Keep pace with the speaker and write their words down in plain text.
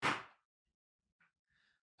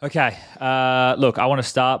Okay. Look, I want to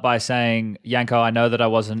start by saying, Yanko, I know that I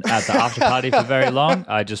wasn't at the after party for very long.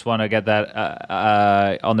 I just want to get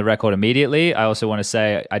that on the record immediately. I also want to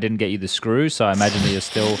say I didn't get you the screw, so I imagine that you're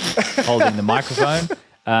still holding the microphone.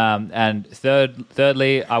 And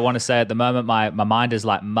thirdly, I want to say at the moment my mind is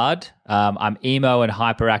like mud. I'm emo and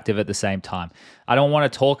hyperactive at the same time. I don't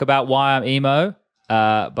want to talk about why I'm emo,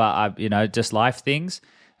 but just life things.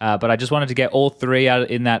 But I just wanted to get all three out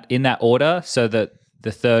in that order so that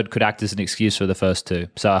the third could act as an excuse for the first two.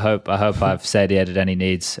 So I hope I've satiated any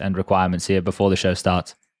needs and requirements here before the show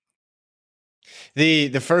starts. The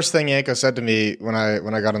first thing Yanko said to me when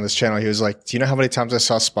I got on this channel, he was like, "Do you know how many times I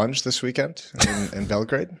saw Sponge this weekend in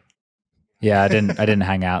Belgrade?" Yeah, I didn't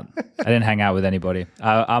hang out. I didn't hang out with anybody.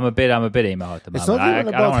 I'm a bit emo at the moment. It's not even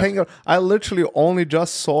about hanging out. I literally only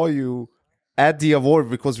just saw you at the award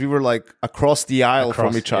because we were like across the aisle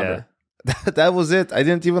from each other. That was it. I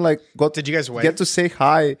didn't even Did you guys wave? Get to say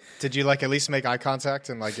hi. Did you at least make eye contact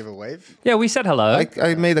and give a wave? Yeah, we said hello.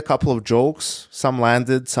 I made a couple of jokes. Some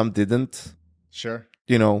landed, some didn't. Sure.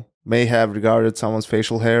 May have regarded someone's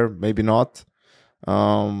facial hair, maybe not.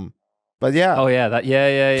 But yeah. Oh yeah,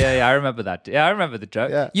 yeah. I remember that. Yeah, I remember the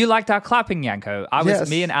joke. Yeah. You liked our clapping, Yanko.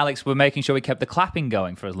 Me and Alex were making sure we kept the clapping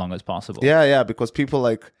going for as long as possible. Yeah, because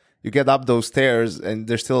people you get up those stairs and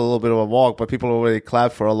there's still a little bit of a walk, but people already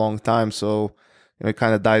clap for a long time. So, it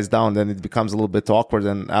kind of dies down. Then it becomes a little bit awkward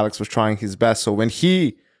and Alex was trying his best. So when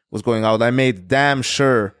he was going out, I made damn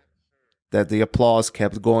sure that the applause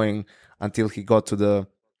kept going until he got to the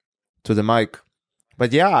mic.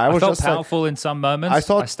 But yeah, I felt just powerful in some moments.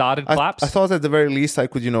 I started claps. I thought at the very least I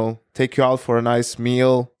could, take you out for a nice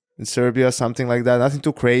meal in Serbia, something like that. Nothing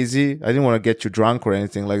too crazy. I didn't want to get you drunk or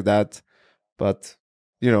anything like that. But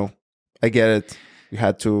I get it. You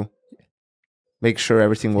had to make sure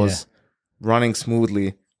everything was running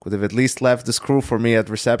smoothly. Could have at least left the screw for me at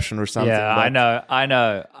reception or something. Yeah, I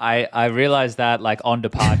know. I realized that on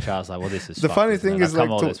departure, I was like, well, this is the funny thing is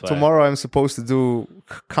tomorrow I'm supposed to do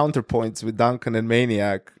counterpoints with Duncan and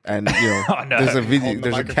Maniac, and there's a video,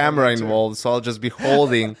 there's a camera involved, so I'll just be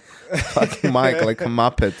holding fucking mic like a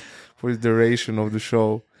Muppet for the duration of the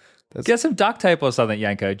show. Get some duct tape or something,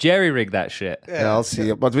 Yanko. Jerry rig that shit. Yeah, I'll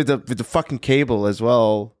see. But with the fucking cable as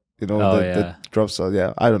well, that drops out.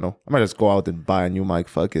 Yeah, I don't know. I might just go out and buy a new mic.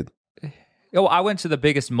 Fuck it. Oh, I went to the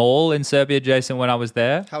biggest mall in Serbia, Jason, when I was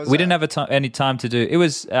there. How was we that? didn't have any time to do. It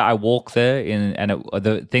was I walked there,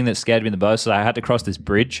 the thing that scared me the most is I had to cross this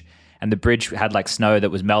bridge, and the bridge had snow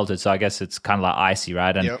that was melted. So I guess it's kind of icy,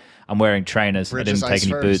 right? And I'm wearing trainers. Bridge I didn't take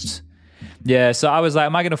any first. boots. Yeah, so I was like,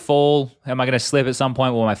 am I going to fall? Am I going to slip at some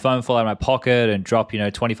point? Will my phone fall out of my pocket and drop,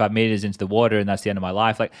 25 meters into the water, and that's the end of my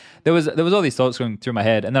life? There was all these thoughts going through my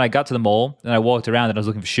head, and then I got to the mall, and I walked around, and I was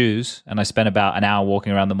looking for shoes, and I spent about an hour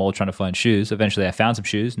walking around the mall trying to find shoes. Eventually, I found some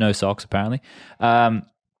shoes, no socks apparently.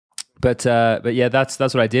 But yeah, that's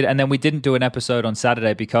what I did, and then we didn't do an episode on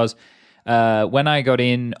Saturday because when I got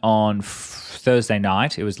in on Thursday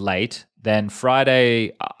night, it was late. Then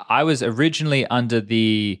Friday, I was originally under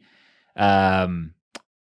the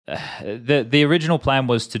original plan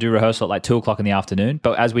was to do rehearsal at 2:00 in the afternoon,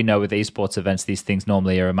 but as we know with esports events, these things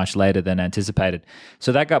normally are much later than anticipated.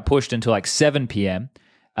 So that got pushed until 7 p.m.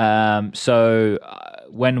 So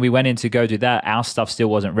when we went in to go do that, our stuff still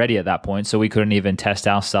wasn't ready at that point, so we couldn't even test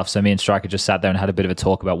our stuff. So me and Striker just sat there and had a bit of a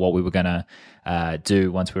talk about what we were going to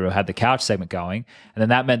do once we had the couch segment going. And then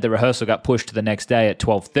that meant the rehearsal got pushed to the next day at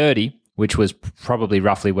 12:30, which was probably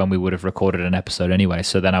roughly when we would have recorded an episode anyway.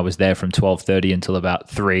 So then I was there from 12:30 until about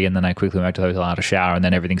 3, and then I quickly went back to the hotel, had a shower, and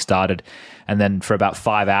then everything started. And then for about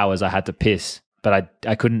 5 hours, I had to piss, but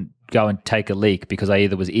I couldn't go and take a leak because I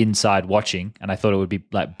either was inside watching, and I thought it would be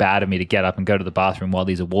bad of me to get up and go to the bathroom while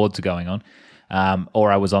these awards are going on,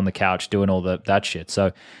 or I was on the couch doing all that shit.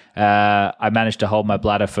 So I managed to hold my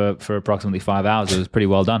bladder for approximately 5 hours. It was pretty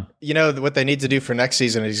well done. What they need to do for next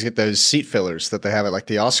season is get those seat fillers that they have at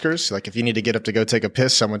the Oscars. If you need to get up to go take a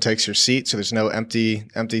piss, someone takes your seat, so there's no empty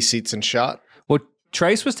seats in shot. Well,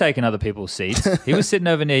 Trace was taking other people's seats. He was sitting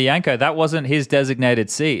over near Yanko. That wasn't his designated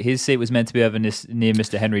seat. His seat was meant to be over near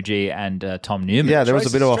Mr. Henry G and Tom Newman. Yeah, there was a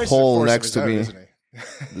bit of a hole next to me.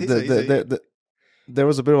 There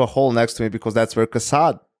was a bit of a hole next to me because that's where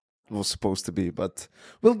Kassad was supposed to be. But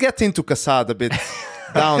we'll get into Kassad a bit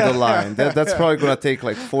down the line. That's probably going to take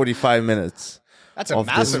 45 minutes. That's a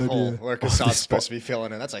massive hole where Kassad's supposed to be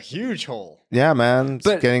filling in. That's a huge hole. Yeah, man. It's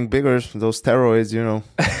getting bigger. Those steroids,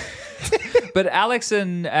 But Alex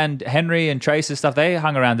and Henry and Trace's stuff, they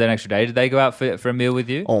hung around there an extra day. Did they go out for a meal with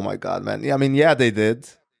you? Oh, my God, man. Yeah, they did.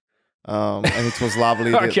 And it was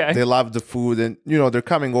lovely. Okay. They loved the food. And, they're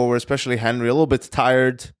coming over, especially Henry, a little bit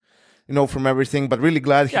tired. from everything. But really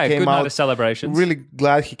glad he came good out. night of celebrations. Really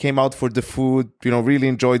glad he came out for the food. Really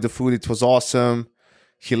enjoyed the food. It was awesome.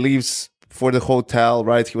 He leaves for the hotel,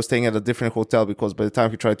 right? He was staying at a different hotel because by the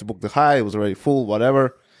time he tried to book the high, it was already full,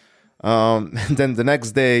 whatever. And then the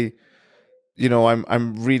next day,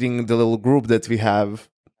 I'm reading the little group that we have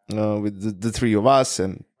with the three of us,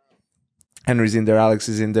 and Henry's in there, Alex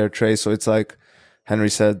is in there, Trey. So it's like Henry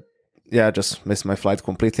said, yeah, I just missed my flight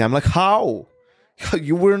completely. I'm like, how?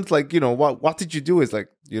 You weren't like, what did you do? It's like,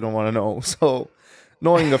 you don't want to know. So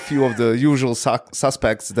knowing a few of the usual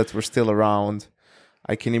suspects that were still around,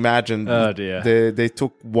 I can imagine they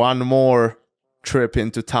took one more trip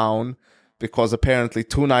into town, because apparently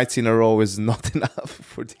 2 nights in a row is not enough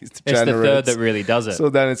for these degenerates. It's the third that really does it. So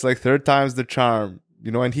then it's like third time's the charm.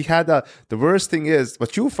 And he had the worst thing is,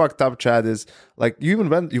 what you fucked up, Chad, is like you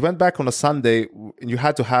went back on a Sunday and you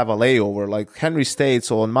had to have a layover. Like Henry stayed,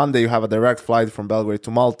 so on Monday you have a direct flight from Belgrade to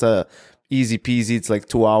Malta, easy peasy. It's like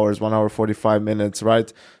 2 hours, 1 hour 45 minutes,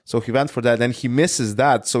 right? So he went for that, then he misses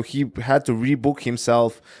that, so he had to rebook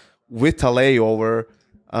himself with a layover.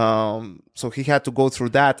 So he had to go through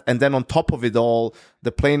that, and then on top of it all,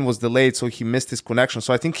 the plane was delayed, so he missed his connection.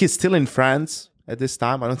 So I think he's still in France at this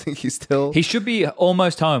time. I don't think he's still... He should be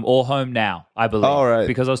almost home or home now, I believe. All right.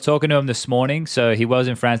 Because I was talking to him this morning. So he was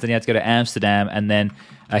in France, then he had to go to Amsterdam, and then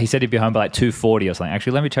he said he'd be home by like 2:40 or something.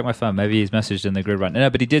 Actually, let me check my phone. Maybe he's messaged in the grid right now. No,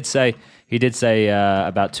 but he did say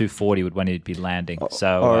about 2:40 would when he'd be landing.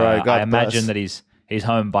 So all right, I imagine that he's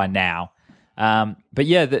home by now. But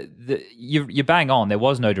yeah, you're bang on. There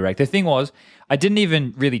was no direct. The thing was, I didn't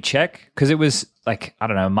even really check because it was like, I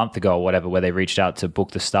don't know, a month ago or whatever, where they reached out to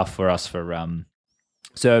book the stuff for us for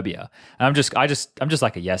Serbia. And I'm just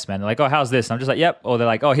like a yes man. They're like, oh, how's this? And I'm just like, yep. Or they're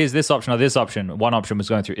like, oh, here's this option or this option. One option was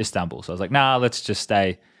going through Istanbul. So I was like, nah, let's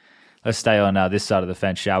stay on this side of the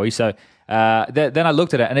fence, shall we? So then I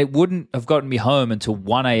looked at it, and it wouldn't have gotten me home until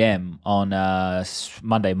 1 a.m. on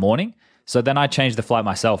Monday morning. So then I changed the flight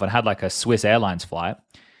myself and had like a Swiss Airlines flight.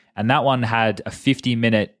 And that one had a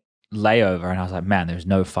 50-minute layover. And I was like, man, there's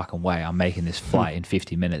no fucking way I'm making this flight in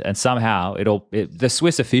 50 minutes. And somehow the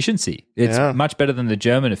Swiss efficiency, it's much better than the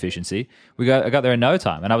German efficiency. I got there in no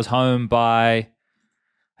time. And I was home by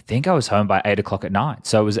 8 o'clock at night.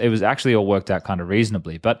 So it was actually all worked out kind of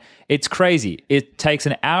reasonably. But it's crazy. It takes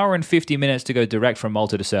an hour and 50 minutes to go direct from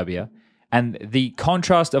Malta to Serbia. And the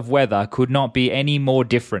contrast of weather could not be any more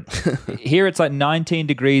different. Here it's like 19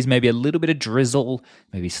 degrees, maybe a little bit of drizzle,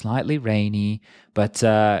 maybe slightly rainy. But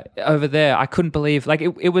over there, I couldn't believe, like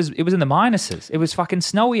it was in the minuses. It was fucking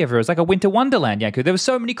snowy everywhere. It was like a winter wonderland, Yanko. There were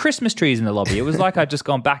so many Christmas trees in the lobby. It was like I'd just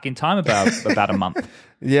gone back in time about a month.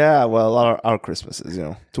 Yeah, well, our Christmas is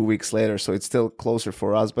 2 weeks later, so it's still closer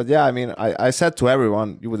for us. But yeah, I mean, I said to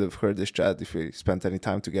everyone, you would have heard this chat if we spent any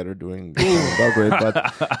time together during Belgrade.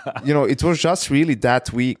 But it was just really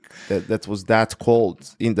that week that was that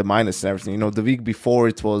cold in the minus and everything. The week before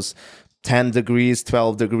it was 10 degrees,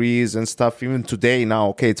 12 degrees and stuff. Even today now,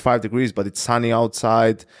 okay, it's 5 degrees, but it's sunny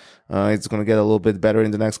outside. It's going to get a little bit better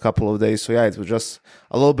in the next couple of days. So yeah, it was just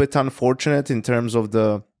a little bit unfortunate in terms of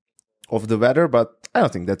the weather, but I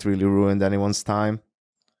don't think that really ruined anyone's time.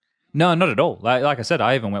 No, not at all. Like I said,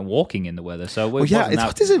 I even went walking in the weather. So what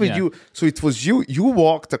is it with you? So it was you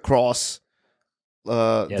walked across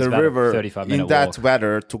the river in that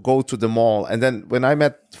weather to go to the mall. And then when I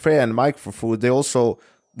met Freya and Mike for food, they also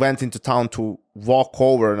went into town to walk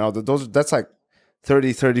over. Now that's like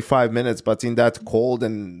 30, 35 minutes, but in that cold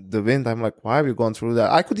and the wind, I'm like, why have you gone through that?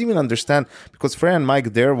 I could even understand, because Freya and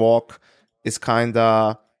Mike, their walk is kind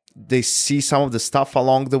of, they see some of the stuff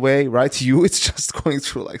along the way, right? It's just going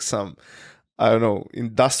through like some, I don't know,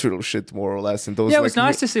 industrial shit more or less. And those, it was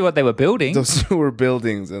nice to see what they were building. Those newer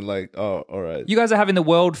buildings, and like, oh, all right. You guys are having the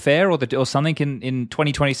World Fair or something in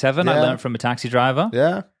 2027. I learned from a taxi driver.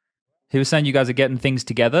 Yeah. He was saying you guys are getting things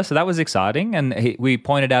together, so that was exciting. And we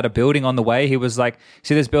pointed out a building on the way. He was like,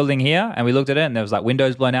 see this building here? And we looked at it, and there was like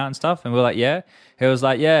windows blown out and stuff. And we were like, yeah. He was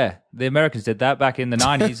like, yeah, the Americans did that back in the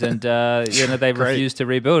 90s, and they refused to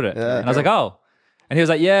rebuild it. Yeah, and I was like, oh. And he was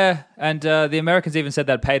like, yeah. And the Americans even said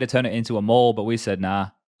they'd pay to turn it into a mall, but we said, nah.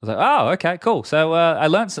 I was like, oh, okay, cool. So I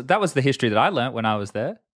learned, that was the history that I learned when I was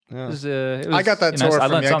there. Yeah. I got that tour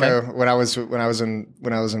from Yanko when I was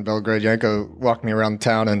in Belgrade. Yanko walked me around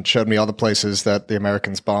town and showed me all the places that the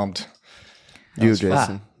Americans bombed. You,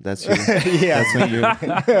 Jason. That's you. Yeah, that's me. You.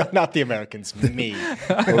 Not the Americans, me.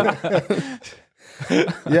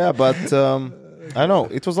 Yeah, but I know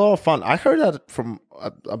it was a lot of fun. I heard that from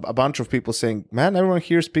a bunch of people saying, "Man, everyone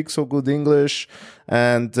here speaks so good English,"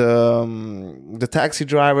 and the taxi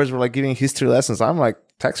drivers were like giving history lessons. I'm like,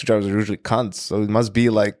 taxi drivers are usually cunts, so it must be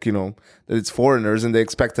like, that it's foreigners and they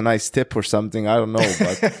expect a nice tip or something. I don't know,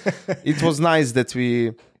 but it was nice that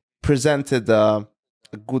we presented a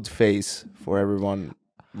good face for everyone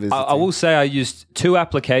visiting. I will say I used 2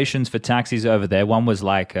 applications for taxis over there. One was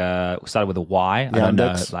like started with a Y. I don't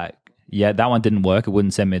know, that one didn't work. It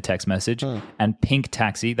wouldn't send me a text message. And Pink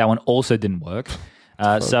Taxi, that one also didn't work.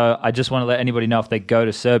 So I just want to let anybody know, if they go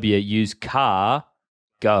to Serbia, use Car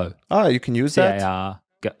Go. Oh, you can use that? Yeah,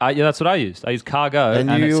 that's what I used. I used Car Go, and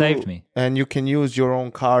it saved me. And you can use your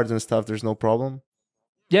own cards and stuff. There's no problem?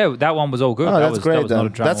 Yeah, that one was all good. Oh, that's great. That was not a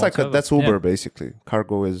drama whatsoever. That's Uber, basically.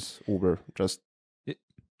 Cargo is Uber.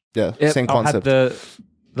 Same concept. I had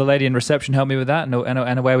the lady in reception help me with that,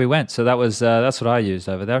 and away we went. So that's what I used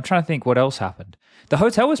over there. I'm trying to think what else happened. The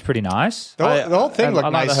hotel was pretty nice. The whole thing looked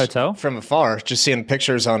nice the hotel. From afar. Just seeing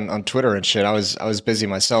pictures on Twitter and shit. I was busy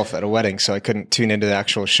myself at a wedding, so I couldn't tune into the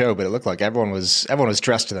actual show. But it looked like everyone was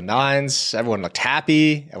dressed to the nines. Everyone looked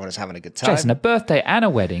happy. Everyone was having a good time. Jason, a birthday and a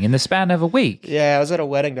wedding in the span of a week. Yeah, I was at a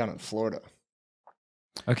wedding down in Florida.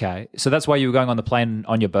 Okay, so that's why you were going on the plane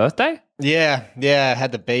on your birthday? Yeah, I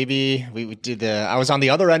had the baby. We did I was on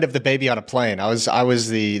the other end of the baby on a plane. I was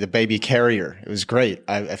the baby carrier. It was great.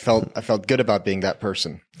 I felt good about being that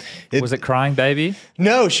person. Was it crying baby?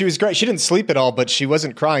 No, she was great. She didn't sleep at all, but she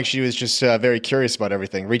wasn't crying. She was just very curious about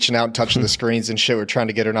everything, reaching out and touching the screens and shit. We're trying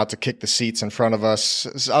to get her not to kick the seats in front of us.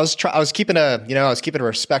 So I was keeping a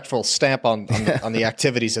respectful stamp on the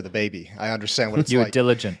activities of the baby. I understand what it's like. You were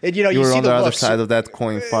diligent. And, you were see on the other looks. side of that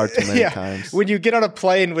coin far too many times. When you get on a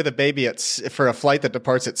plane with a baby for a flight that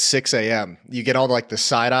departs at 6 a.m., you get all like the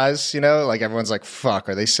side eyes, like everyone's like, fuck,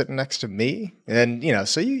 are they sitting next to me? And,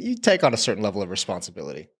 so you take on a certain level of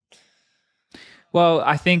responsibility. Well,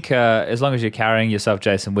 I think as long as you're carrying yourself,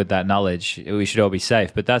 Jason, with that knowledge, we should all be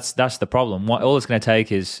safe. But that's the problem. All it's going to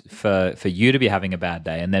take is for you to be having a bad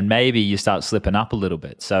day, and then maybe you start slipping up a little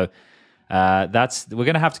bit. So we're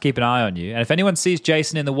going to have to keep an eye on you. And if anyone sees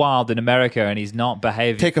Jason in the wild in America and he's not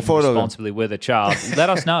behaving Take a photo responsibly with a child, let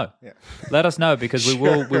us know. Yeah. Let us know, because we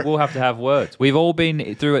will have to have words. We've all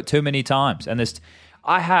been through it too many times. And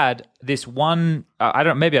I had this one.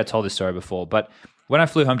 Maybe I told this story before, but when I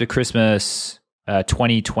flew home to Christmas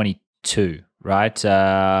 2022, right?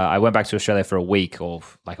 I went back to Australia for a week, or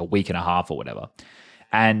like a week and a half or whatever.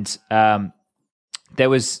 And there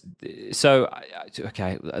was,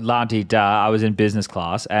 la-di-da, I was in business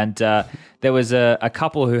class, and there was a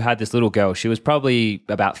couple who had this little girl. She was probably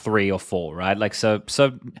about 3 or 4, right? Like, so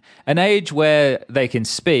an age where they can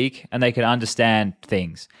speak and they can understand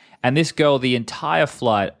things. And this girl, the entire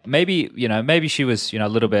flight, maybe she was, a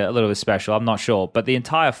little bit special, I'm not sure, but the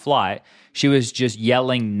entire flight, she was just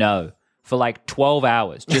yelling no for like 12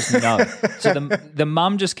 hours, just no. So the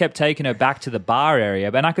mum just kept taking her back to the bar area,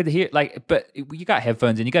 and I could hear, but you got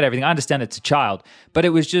headphones and you got everything. I understand it's a child, but it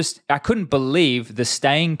was just, I couldn't believe the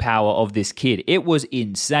staying power of this kid. It was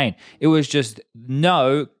insane. It was just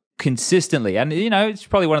no consistently. And, it's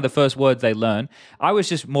probably one of the first words they learn. I was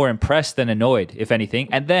just more impressed than annoyed, if anything.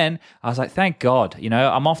 And then I was like, thank God,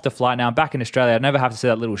 I'm off the flight now. I'm back in Australia. I'd never have to say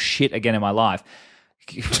that little shit again in my life.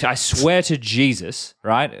 I swear to Jesus,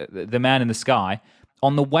 right? The man in the sky.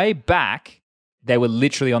 On the way back, they were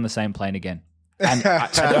literally on the same plane again. And I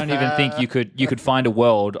don't even think you could find a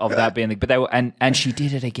world of that being, but they were, and she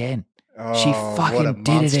did it again. She fucking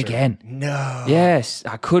did it again. No. Yes,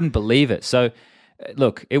 I couldn't believe it. So,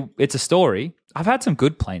 look, it's a story. I've had some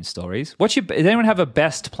good plane stories. Does anyone have a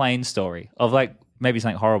best plane story of like maybe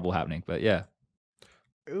something horrible happening? But yeah.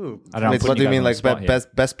 Ooh. I don't know. What do you mean, like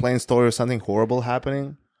best plane story or something horrible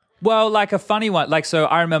happening? Well, like a funny one. Like, so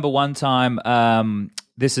I remember one time,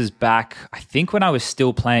 this is back, I think when I was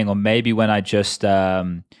still playing, or maybe when I just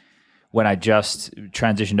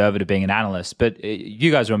transitioned over to being an analyst. But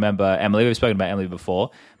you guys remember Emily. We've spoken about Emily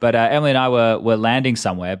before. But Emily and I were landing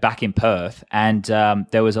somewhere back in Perth, and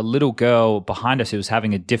there was a little girl behind us who was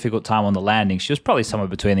having a difficult time on the landing. She was probably somewhere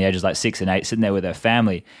between the ages like 6 and 8, sitting there with her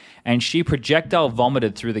family. And she projectile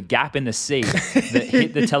vomited through the gap in the seat that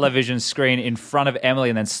hit the television screen in front of Emily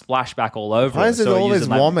and then splashed back all over her. Why is it always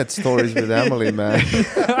vomit stories with Emily, man?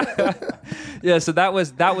 Yeah, so that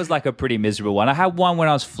was like a pretty miserable one. I had one when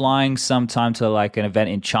I was flying sometime to like an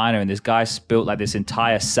event in China, and this guy spilled like this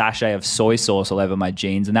entire sachet of soy sauce all over my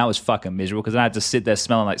jeans, and that was fucking miserable because I had to sit there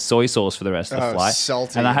smelling like soy sauce for the rest of the flight.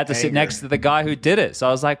 Salty and I had to sit next to the guy who did it. So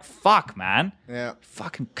I was like, fuck, man. Yeah.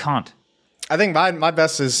 Fucking cunt. I think my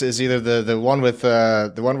best is either the one with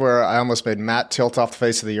the one where I almost made Matt tilt off the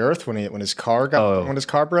face of the earth when his car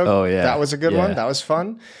broke. Oh yeah, that was a good one. That was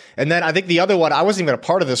fun. And then I think the other one, I wasn't even a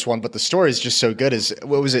part of this one, but the story is just so good. Is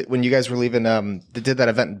what was it when you guys were leaving? They did that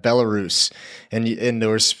event in Belarus, and there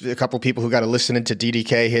was a couple of people who got to listen into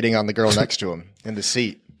DDK hitting on the girl next to him in the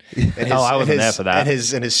seat. And I wasn't there for that.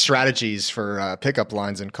 And his strategies for pickup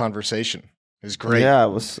lines and conversation. It was great. Yeah, I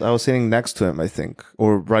was sitting next to him, I think,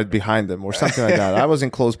 or right behind him, or something like that. I was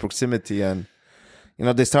in close proximity, and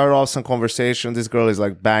they started off some conversation. This girl is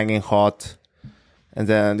like banging hot, and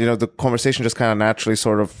then the conversation just kind of naturally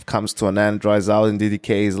sort of comes to an end, dries out, and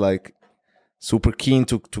DDK is like super keen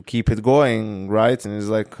to keep it going, right? And he's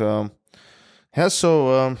like,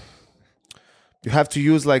 you have to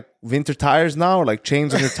use like winter tires now, or like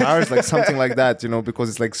chains on your tires, like something like that, because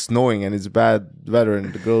it's like snowing and it's bad weather.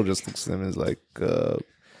 And the girl just looks at him and is like, I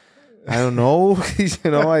don't know,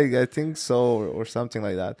 I think so, or something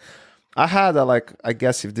like that. I had I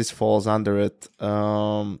guess if this falls under it,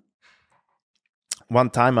 one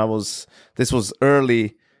time this was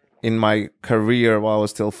early in my career while I was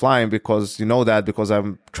still flying, because because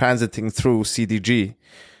I'm transiting through CDG.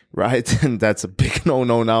 Right, and that's a big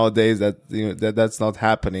no-no nowadays. That's not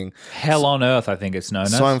happening. Hell on earth, I think it's known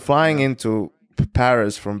as. So I'm flying into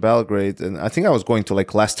Paris from Belgrade, and I think I was going to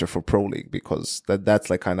like Leicester for Pro League, because that's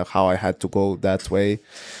like kind of how I had to go that way.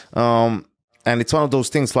 And it's one of those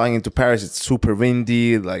things, flying into Paris. It's super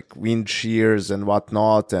windy, like wind shears and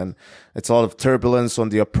whatnot, and it's a lot of turbulence on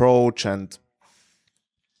the approach. And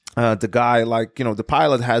the guy, the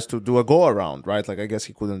pilot has to do a go around, right? Like I guess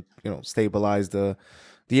he couldn't, stabilize the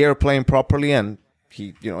airplane properly, and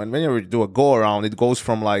he, and whenever you do a go around, it goes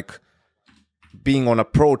from like being on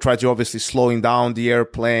approach, right? You're obviously slowing down the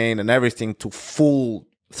airplane and everything, to full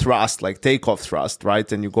thrust, like takeoff thrust, right?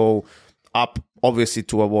 And you go up, obviously,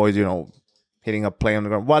 to avoid, hitting a plane on the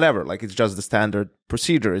ground, whatever. Like it's just the standard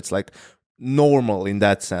procedure. It's like normal in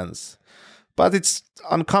that sense, but it's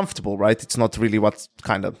uncomfortable, right? It's not really what's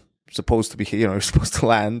kind of supposed to be, you're supposed to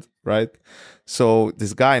land, right? So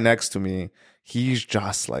this guy next to me, he's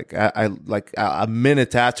just like, a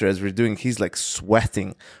minute after, as we're doing, he's like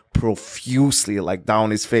sweating profusely, like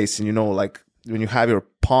down his face. And, like when you have your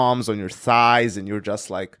palms on your thighs and you're just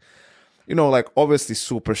like, like obviously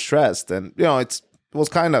super stressed. And, it was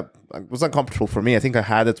uncomfortable for me. I think I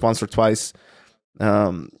had it once or twice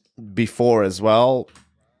before as well.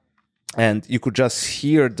 And you could just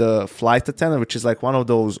hear the flight attendant, which is like one of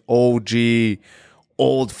those OG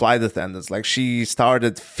old flight attendants. Like she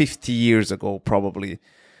started 50 years ago, probably,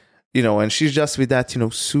 and she's just with that,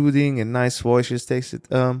 soothing and nice voice. She just takes it.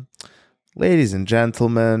 Ladies and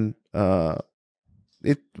gentlemen,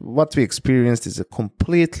 what we experienced is a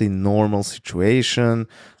completely normal situation.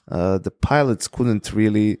 The pilots couldn't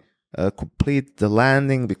really complete the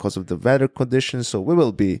landing because of the weather conditions. So we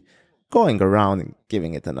will be going around and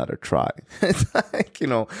giving it another try. It's like,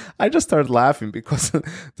 I just started laughing because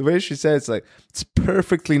the way she said it's like, it's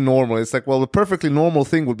perfectly normal. It's like, well, the perfectly normal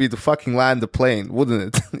thing would be to fucking land the plane,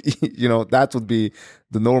 wouldn't it? That would be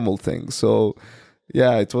the normal thing. So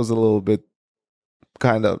yeah, it was a little bit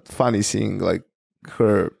kind of funny seeing like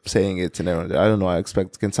her saying it and everything. I don't know. I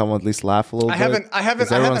expect, can someone at least laugh a little bit? I haven't.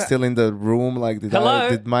 Is everyone still in the room? Like,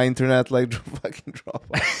 did my internet like fucking drop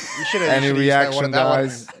off? You should have. Any reaction,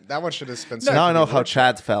 guys? That one should have been. Now I know how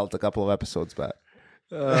Chad felt a couple of episodes back.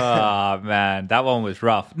 Oh man, that one was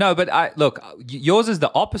rough. No, but yours is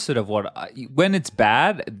the opposite of when it's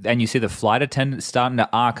bad and you see the flight attendants starting to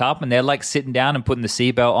arc up and they're like sitting down and putting the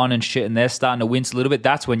seatbelt on and shit, and they're starting to wince a little bit.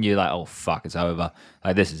 That's when you're like, oh fuck, it's over.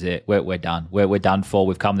 Like this is it. We're done. We're done for.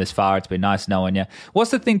 We've come this far. It's been nice knowing you.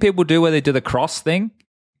 What's the thing people do where they do the cross thing?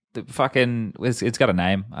 The fucking it's got a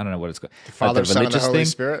name. I don't know what it's called. The Father, like the Son, and the Holy thing.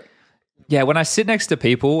 Spirit. Yeah, when I sit next to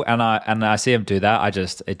people and I see them do that,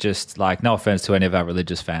 it just like, no offense to any of our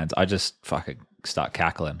religious fans, I just fucking start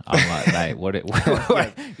cackling. I'm like, mate, what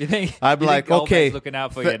you think? I'm like, okay, looking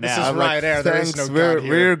out for you now. This is right there. There is no God here.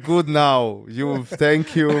 We're good now.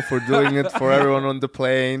 Thank you for doing it for everyone on the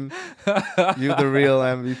plane. You're the real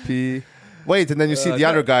MVP. Wait, and then you see the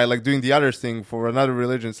other guy like doing the other thing for another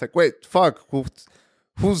religion. It's like, wait, fuck, who's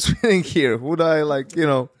winning here? Who do I like?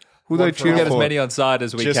 Who do I cheer for? Get as many on side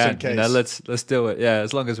as we Just can. in case. Let's do it. Yeah,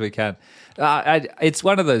 as long as we can. It's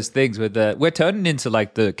one of those things with we're turning into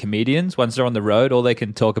like the comedians once they're on the road. All they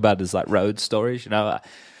can talk about is like road stories.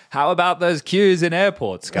 How about those queues in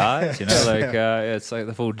airports, guys? You know, like it's like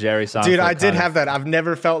the full Jerry Seinfeld. Dude, I did have that. I've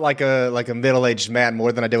never felt like a middle-aged man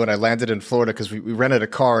more than I did when I landed in Florida, because we rented a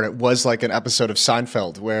car, and it was like an episode of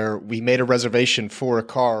Seinfeld where we made a reservation for a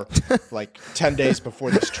car like 10 days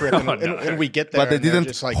before this trip, and we get there, but they didn't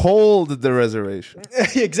just like, hold the reservation.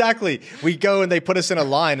 Exactly. We go and they put us in a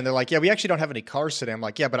line, and they're like, "Yeah, we actually don't have any cars today." I'm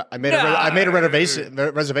like, "Yeah, but I made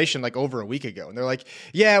a reservation like over a week ago," and they're like,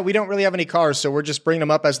 "Yeah, we don't really have any cars, so we're just bringing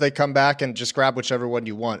them up as they come back and just grab whichever one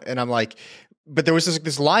you want." And I'm like, but there was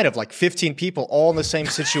this line of like 15 people all in the same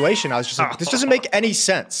situation. I was just like, this doesn't make any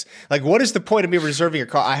sense. Like, what is the point of me reserving a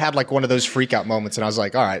car? I had like one of those freak out moments, and I was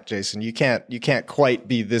like, all right, Jason, you can't quite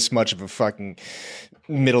be this much of a fucking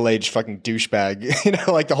middle-aged fucking douchebag. You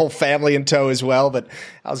know, like the whole family in tow as well. But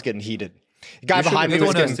I was getting heated. Guy behind me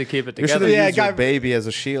was getting to keep it You should together. have used your baby as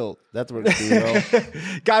a shield. That worked pretty well.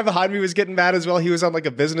 Guy behind me was getting mad as well. He was on like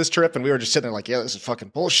a business trip, and we were just sitting there like, yeah, this is fucking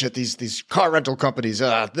bullshit. These car rental companies,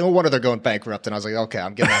 no wonder they're going bankrupt. And I was like, okay,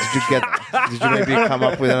 I'm getting out. Did you maybe come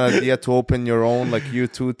up with an idea to open your own, like you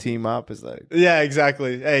two team up? Is like, Yeah,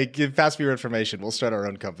 exactly. Hey, pass me your information. We'll start our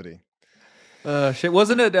own company. Shit,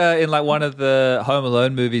 wasn't it in like one of the Home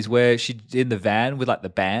Alone movies where she in the van with like the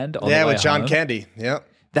band? On the way with John home? Candy. Yeah.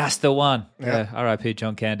 That's the one. Yeah, R.I.P.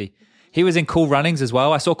 John Candy. He was in Cool Runnings as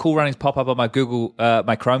well. I saw Cool Runnings pop up on my Google,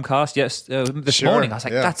 my Chromecast this morning. I was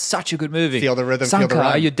like, that's such a good movie. Feel the rhythm, Sanka, feel the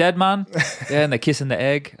rhyme. are you dead, man? Yeah, and they're kissing the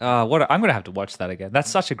egg. I'm going to have to watch that again. That's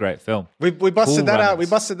such a great film. We busted Cool that out. Runnings. We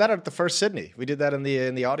busted that out at the first Sydney. We did that in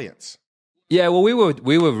the audience. Yeah, well, we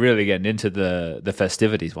were really getting into the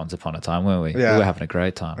festivities once upon a time, weren't we? Yeah. We were having a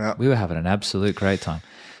great time. Yeah. We were having an absolute great time.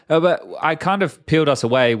 But I kind of peeled us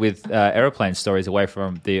away with aeroplane stories away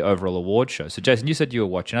from the overall award show. So, Jason, you said you were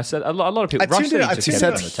watching. I said a lot of people.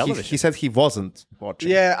 he said he wasn't watching.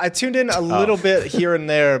 Yeah, I tuned in a little bit here and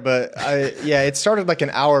there, but it started like an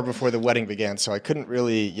hour before the wedding began, so I couldn't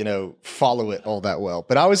really, follow it all that well.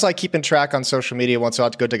 But I was like keeping track on social media once I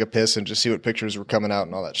had to go take a piss and just see what pictures were coming out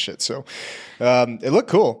and all that shit. So it looked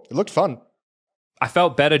cool. It looked fun. I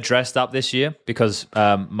felt better dressed up this year because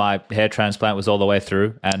my hair transplant was all the way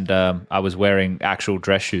through, and I was wearing actual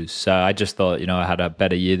dress shoes. So I just thought, I had a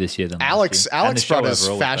better year this year than Alex. last year. Alex brought his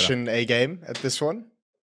fashion A game at this one.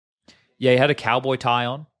 Yeah, he had a cowboy tie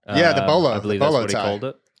on. The bolo. I believe the bolo that's what tie. he called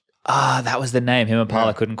it. That was the name. Him and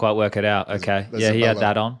Paula couldn't quite work it out. Okay, That's he a had bolo.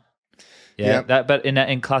 that on. Yeah, but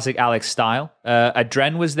in classic Alex style.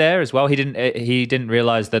 Adren was there as well. He didn't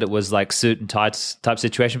realize that it was like suit and tights type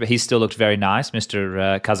situation, but he still looked very nice,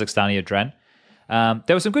 Mr. Kazakhstani Adren.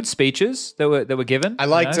 There were some good speeches that were given. I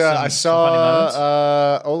liked. I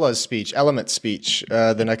saw Ola's speech, Element's speech,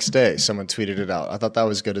 the next day. Someone tweeted it out. I thought that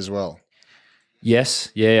was good as well. Yes,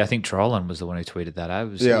 yeah. I think Trollin was the one who tweeted that out.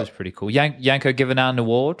 It was pretty cool. Yanko giving out an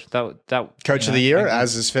award. That Coach of the year,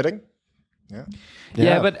 as is fitting.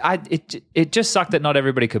 Yeah, but it just sucked that not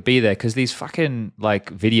everybody could be there because these fucking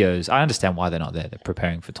like videos. I understand why they're not there. They're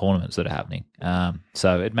preparing for tournaments that are happening.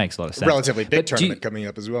 So it makes a lot of sense. Relatively big tournament coming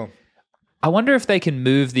up as well. I wonder if they can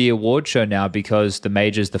move the award show now because the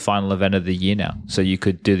major's the final event of the year now. So you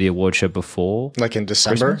could do the award show before, like in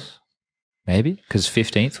December, Christmas? Maybe because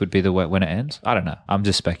 15th would be the when it ends. I don't know. I'm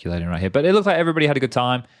just speculating right here, but it looked like everybody had a good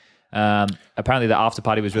time. Apparently the after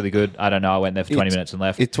party was really good. I don't know. I went there for 20 minutes and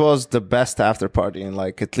left. It was the best after party in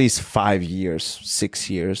like at least 5 years, 6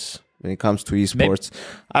 years when it comes to esports.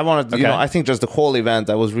 I wanted, I think just the whole event,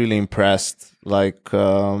 I was really impressed, like,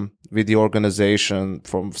 with the organization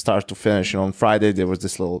from start to finish. On Friday, there was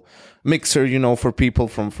this little mixer, for people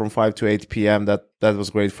from 5 to 8 p.m. That was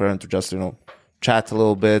great for them to just, chat a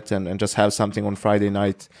little bit and just have something on Friday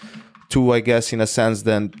night too, I guess, in a sense.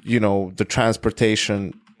 Then, the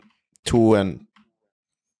transportation too, and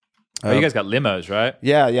you guys got limos, right?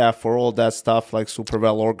 Yeah, for all that stuff, like super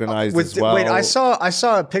well organized as well. Wait, I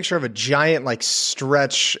saw a picture of a giant like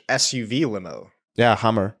stretch SUV limo. Yeah,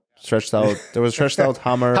 Hummer stretched out. There was a stretched out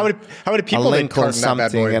Hummer. How many people? A Lincoln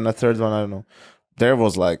something and a third one. I don't know. There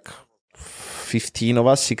was like 15 of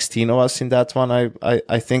us, 16 of us in that one.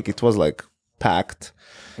 I think it was like packed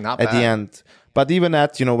Not at bad. the end. But even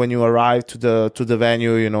at when you arrive to the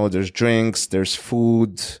venue, there's drinks, there's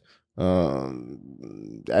food.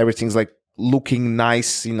 Everything's like looking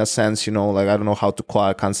nice in a sense, like I don't know how to call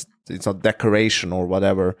it. It's not decoration or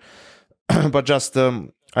whatever, but just I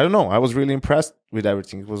don't know. I was really impressed with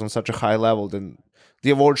everything. It was on such a high level. Then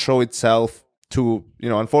the award show itself, too.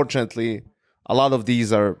 Unfortunately, a lot of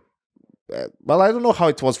these are. Well, I don't know how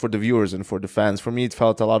it was for the viewers and for the fans. For me, it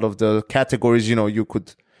felt a lot of the categories. You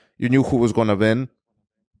knew who was gonna win,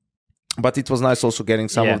 but it was nice also getting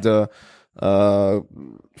some of the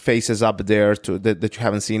faces up there that you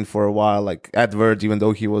haven't seen for a while, like Edward, even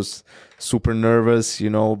though he was super nervous,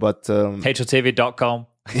 but HLTV.com.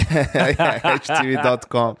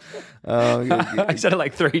 HTV.com. I said it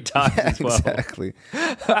like 3 times as well. Exactly.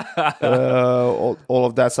 All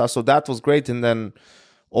of that stuff. So that was great. And then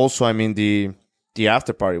also, I mean, the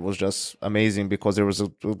after party was just amazing because there was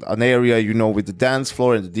an area, with the dance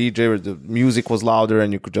floor and the DJ where the music was louder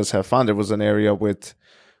and you could just have fun. There was an area with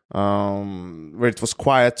where it was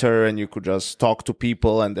quieter and you could just talk to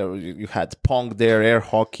people, and you had pong there, air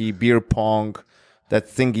hockey, beer pong, that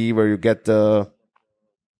thingy where you get the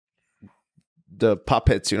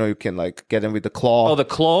puppets, you can like get them with the claw. Oh, the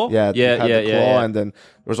claw? Yeah. Yeah. And then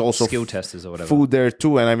there was also skill testers or whatever. Food there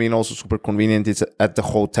too. And I mean, also super convenient. It's at the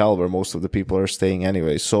hotel where most of the people are staying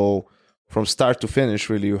anyway. So from start to finish,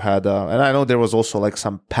 really, you had, and I know there was also like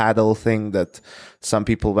some paddle thing that some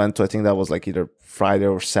people went to. I think that was like either Friday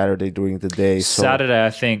or Saturday during the day. So, Saturday, I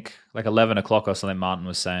think, like 11 o'clock or something, Martin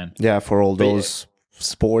was saying. Yeah, for all those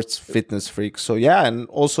sports fitness freaks. So yeah, and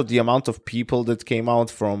also the amount of people that came out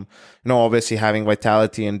from, obviously having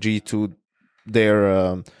Vitality and G2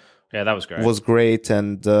 there. Yeah, that was great. Was great.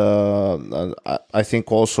 And I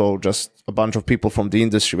think also just a bunch of people from the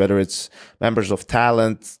industry, whether it's members of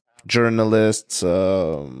talent, journalists,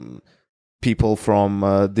 people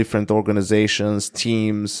from different organizations,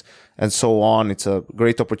 teams, and so on. It's a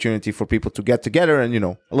great opportunity for people to get together and,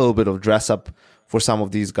 a little bit of dress up for some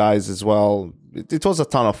of these guys as well. It was a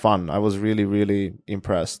ton of fun. I was really, really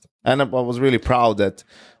impressed. And I was really proud that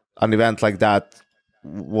an event like that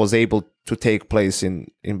was able to take place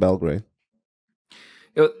in Belgrade.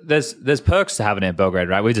 There's perks to having it in Belgrade,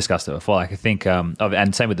 right? We discussed it before. Like I think,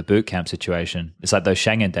 and same with the boot camp situation. It's like those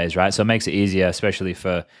Schengen days, right? So it makes it easier, especially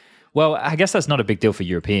for, well, I guess that's not a big deal for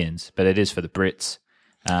Europeans, but it is for the Brits.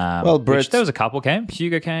 Brits. There was a couple came.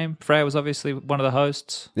 Hugo came. Freya was obviously one of the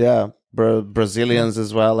hosts. Yeah, Brazilians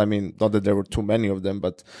as well. I mean, not that there were too many of them,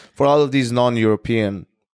 but for all of these non-European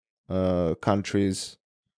countries,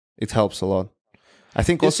 it helps a lot. I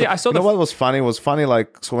think also, I saw what was funny?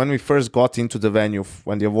 Like, so when we first got into the venue,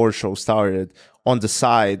 when the award show started, on the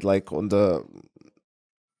side, like on the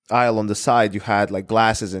aisle on the side, you had like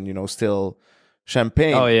glasses and, still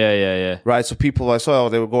champagne. Oh, yeah. Right, so people, I saw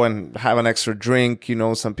they would go and have an extra drink,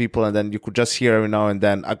 some people, and then you could just hear every now and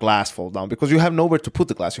then a glass fall down because you have nowhere to put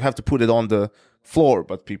the glass. You have to put it on the floor,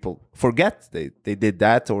 but people forget they did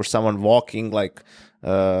that, or someone walking like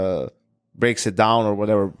breaks it down or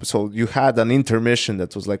whatever. So you had an intermission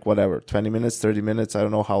that was like, whatever, 20 minutes, 30 minutes. I don't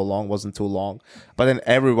know how long, wasn't too long. But then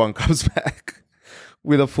everyone comes back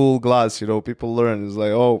with a full glass, people learn. It's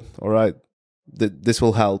like, oh, all right, this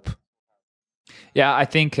will help. Yeah, I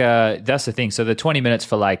think that's the thing. So the 20 minutes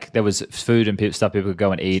for like, there was food and stuff people could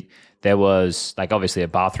go and eat. There was like obviously a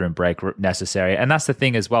bathroom break necessary. And that's the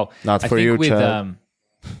thing as well. Not for you, Chad.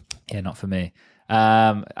 Yeah, not for me.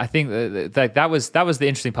 I think that was the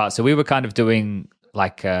interesting part. So we were kind of doing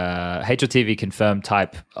like HLTV confirmed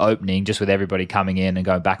type opening, just with everybody coming in and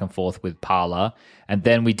going back and forth with Parla. And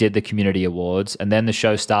then we did the community awards, and then the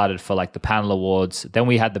show started for like the panel awards. Then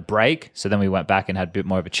we had the break. So then we went back and had a bit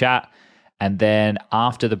more of a chat. And then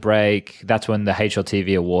after the break, that's when the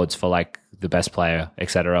HLTV awards for like the best player,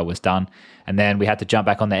 etc., was done. And then we had to jump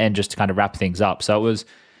back on the end just to kind of wrap things up. So it was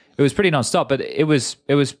pretty nonstop, but it was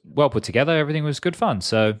well put together. Everything was good fun.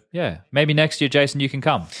 So yeah, maybe next year, Jason, you can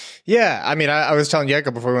come. Yeah, I mean, I was telling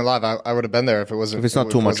Jakob before we went live, I would have been there if it wasn't. If it's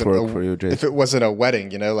not too much work for you, Jason. If it wasn't a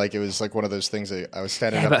wedding, like it was like one of those things that I was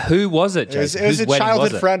standing up. But who was it, Jason? It was a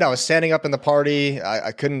childhood friend. I was standing up in the party.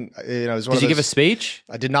 I couldn't. It was one. Did you give a speech?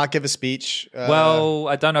 I did not give a speech. Well,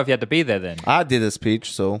 I don't know if you had to be there then. I did a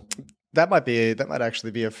speech, so that might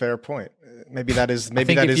actually be a fair point. Maybe that is the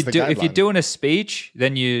guideline. If you're doing a speech,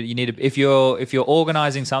 then you need to. If you're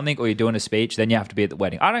organizing something or you're doing a speech, then you have to be at the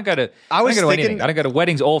wedding. I don't go to anything. I don't go to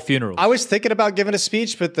weddings or funerals. I was thinking about giving a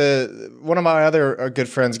speech, but one of my other good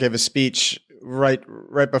friends gave a speech right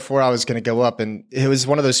before I was going to go up, and it was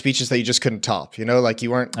one of those speeches that you just couldn't top. Like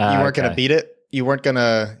you weren't going to beat it. You weren't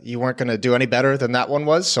gonna do any better than that one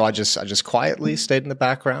was. So I just quietly stayed in the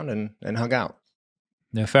background and hung out.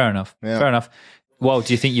 Yeah, fair enough. Yeah. Fair enough. Well,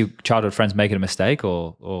 do you think your childhood friend's making a mistake,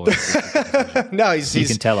 or no? You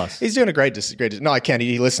can tell us. He's doing a great. No, I can't.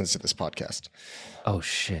 He listens to this podcast. Oh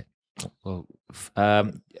shit! Well,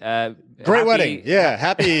 great wedding. Yeah,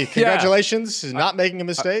 happy. Congratulations. Yeah. Not making a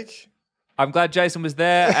mistake. I'm glad Jason was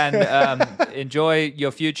there, and enjoy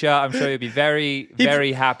your future. I'm sure you'll be very,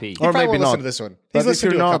 very happy. He or maybe not. Listen to this one. He's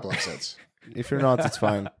listened to a couple episodes. If you're not, it's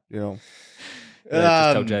fine.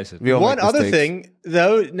 just tell Jason. One other thing,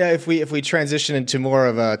 though, now if we transition into more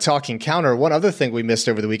of a talking counter, one other thing we missed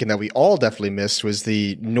over the weekend that we all definitely missed was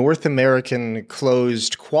the North American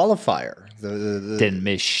closed qualifier. Didn't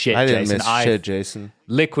miss shit, I didn't Jason. miss shit, Jason.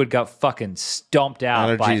 Liquid got fucking stomped out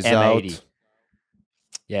Energy's by M80. out.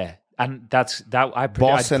 Yeah. And that's that.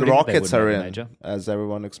 Boss and Rockets are in, major. as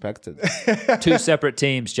everyone expected. Two separate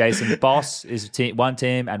teams, Jason. Boss is one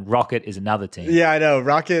team, and Rocket is another team. Yeah, I know.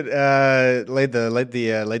 Rocket laid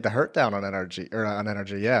the hurt down on energy.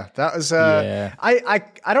 Yeah, that was. Yeah.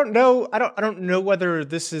 I don't know. I don't know whether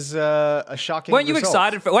this is a shocking. Weren't you result.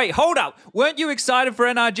 excited for? Wait, hold up. Weren't you excited for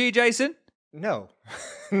NRG, Jason? No.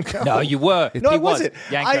 No, you were. No, he I wasn't.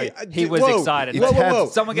 Yanko, he was whoa, excited. Whoa.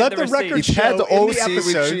 Someone get Let the the record receipt. It had show the in OC, the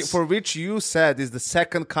episodes. for which you said is the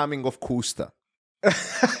second coming of Kusta.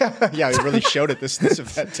 Yeah, he really showed it this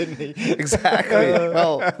event, didn't he? Exactly.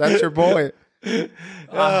 Well, that's your boy.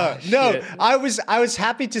 No, shit. I was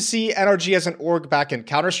happy to see NRG as an org back in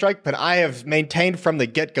Counter-Strike, but I have maintained from the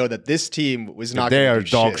get-go that this team was not They going are to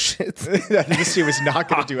do dog shit. shit. That this team was not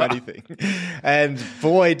going to do anything. And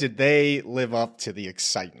boy, did they live up to the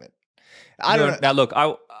excitement. I don't know. Now look,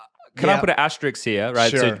 I Yeah. put an asterisk here,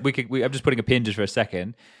 right? Sure. So I'm just putting a pin just for a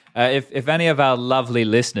second. If any of our lovely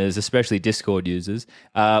listeners, especially Discord users,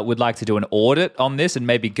 would like to do an audit on this and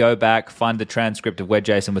maybe go back, find the transcript of where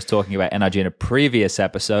Jason was talking about NRG in a previous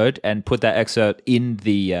episode and put that excerpt in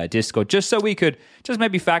the Discord, just so we could just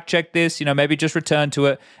maybe fact check this, maybe just return to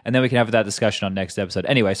it, and then we can have that discussion on next episode.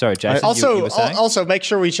 Anyway, sorry, Jason. You were saying? Also make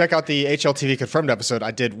sure we check out the HLTV confirmed episode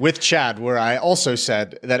I did with Chad, where I also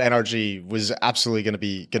said that NRG was absolutely going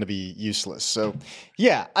to be useless. So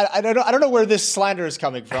yeah, I don't know where this slander is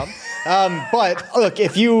coming from. But look,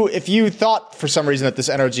 if you thought for some reason that this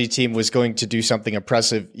NRG team was going to do something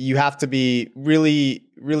impressive, you have to be really,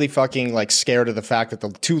 really fucking like scared of the fact that the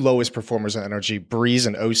two lowest performers in NRG, Breeze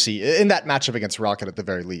and OC, in that matchup against Rocket at the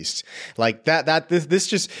very least, like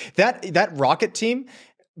that Rocket team.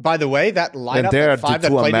 By the way, that lineup And there are of five the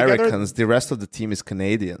that two played Americans. together, The rest of the team is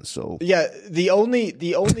Canadian. So yeah, the only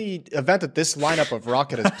event that this lineup of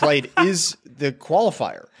Rocket has played is the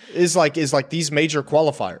qualifier. Is like these major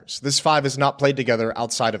qualifiers. This five has not played together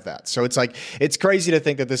outside of that. So it's crazy to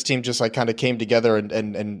think that this team just like kind of came together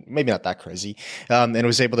and maybe not that crazy, and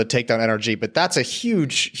was able to take down NRG. But that's a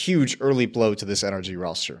huge early blow to this NRG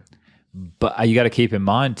roster. But you got to keep in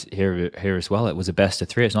mind here as well, it was a best of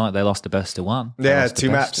three. It's not like they lost a best of one. They Yeah, lost a two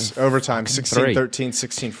best maps, of overtime, three.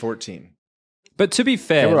 16-13, 16-14. But to be they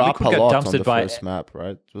fair, were up a Liquid got lot on the dumpstered by first map,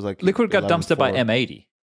 right? It was like Liquid got dumpstered by 11-4. M80.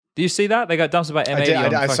 Do you see that? They got dumpstered by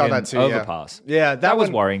M80 I on saw that fucking too, yeah. overpass. Yeah, that was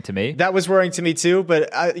one- worrying to me. That was worrying to me too,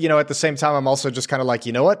 but at the same time, I'm also just kind of like,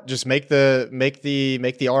 you know what? Just make the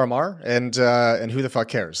RMR, and who the fuck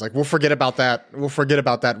cares? Like, we'll forget about that. We'll forget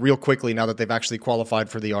about that real quickly now that they've actually qualified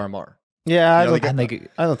for the RMR. Yeah, I And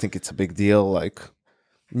don't think it's a big deal. Like,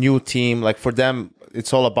 new team, like for them,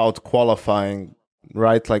 it's all about qualifying,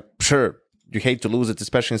 right? Like, sure, you hate to lose it,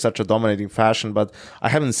 especially in such a dominating fashion, but I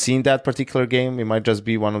haven't seen that particular game. It might just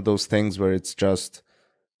be one of those things where it's just,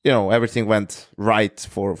 everything went right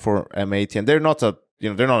for M80, and they're not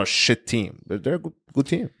a shit team. They're a good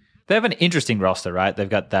team. They have an interesting roster, right? They've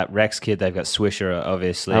got that Rex kid. They've got Swisher,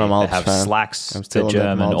 obviously. I'm a They Malps have fan. Slacks, I'm still the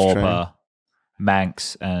on that German, Malps train. Orpa,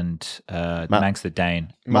 Manx, and Manx the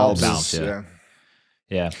Dane. Malps, yeah.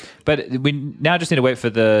 Yeah. But we now just need to wait for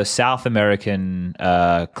the South American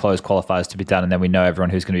closed qualifiers to be done, and then we know everyone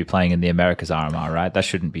who's going to be playing in the Americas RMR, right?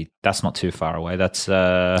 That's not too far away. That's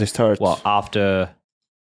They start. after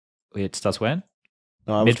it starts when?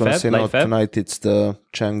 No, I was going to Mid-Feb? say Late Feb? tonight it's the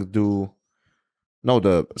Chengdu. No,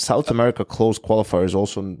 the South America closed qualifier is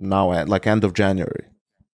also now at like end of January.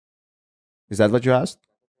 Is that what you asked?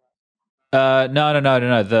 No.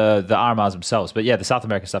 The RMRs themselves, but yeah, the South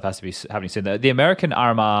American stuff has to be happening soon. The American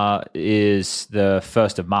RMR is the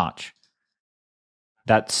 1st of March.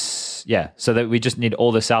 So that we just need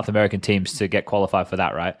all the South American teams to get qualified for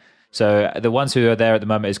that, right? So the ones who are there at the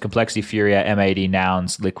moment is Complexity, Furia, M80,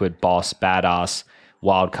 Nouns, Liquid, Boss, Badass,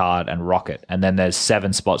 Wildcard, and Rocket. And then there's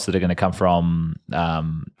 7 spots that are going to come from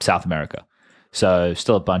South America. So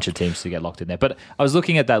still a bunch of teams to get locked in there. But I was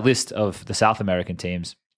looking at that list of the South American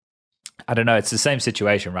teams. I don't know. It's the same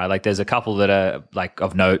situation, right? Like there's a couple that are like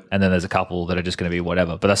of note, and then there's a couple that are just going to be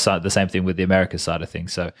whatever. But that's the same thing with the Americas side of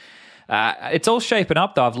things. So it's all shaping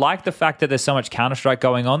up, though. I've liked the fact that there's so much Counter-Strike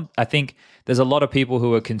going on. I think there's a lot of people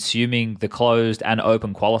who are consuming the closed and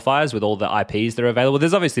open qualifiers with all the IPs that are available.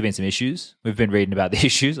 There's obviously been some issues. We've been reading about the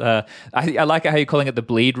issues. I like how you're calling it the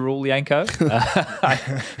bleed rule, Yanko, for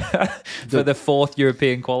the 4th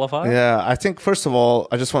European qualifier. Yeah, I think first of all,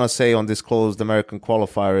 I just want to say on this closed American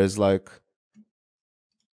qualifier is like,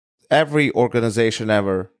 every organization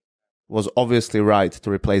ever was obviously right to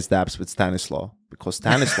replace Daps with Stanislaw, because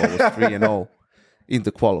Stanislaw was 3-0 in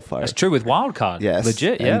the qualifier. That's true with wildcard. Yes.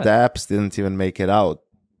 Legit, And Daps didn't even make it out.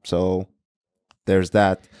 So there's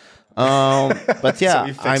that. But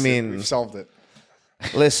yeah, So we've solved it.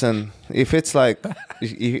 Listen, if it's like,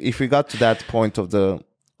 if we got to that point of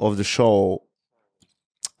the show,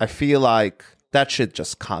 I feel like that shit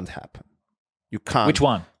just can't happen. You can't. Which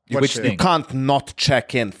one? Which You thing? can't not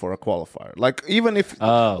check in for a qualifier. Like, even if,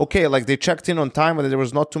 okay, like they checked in on time and there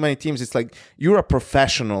was not too many teams, it's like, you're a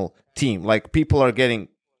professional team. Like, people are getting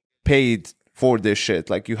paid for this shit.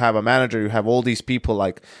 Like, you have a manager, you have all these people.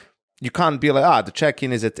 Like, you can't be like, the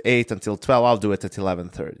check-in is at 8 until 12, I'll do it at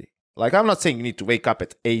 11:30. Like, I'm not saying you need to wake up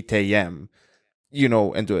at 8 a.m.,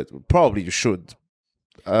 and do it. Probably you should.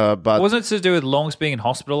 But wasn't it to do with Longs being in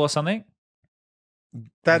hospital or something?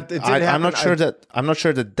 I'm not sure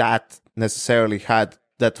that necessarily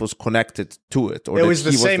that was connected to it. Or it was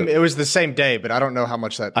the same. It was the same day, but I don't know how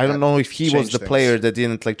much that. I don't know if he was the player that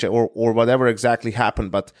didn't like, or whatever exactly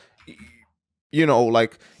happened. But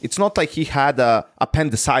like, it's not like he had a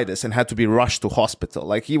appendicitis and had to be rushed to hospital.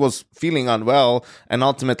 Like, he was feeling unwell, and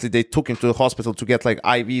ultimately they took him to the hospital to get like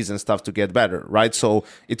IVs and stuff to get better, right? So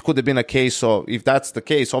it could have been a case of, if that's the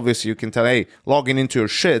case, obviously you can tell, hey, log into your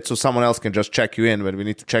shit so someone else can just check you in when we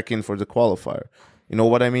need to check in for the qualifier. You know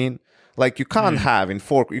what I mean? Like, you can't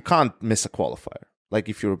you can't miss a qualifier. Like,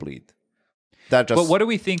 if you're a bleed, that just. But what do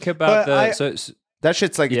we think about that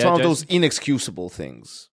shit's like, it's one of those inexcusable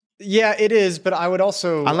things. Yeah, it is, but I would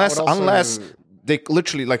also unless they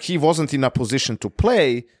literally, like, he wasn't in a position to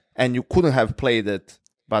play and you couldn't have played it,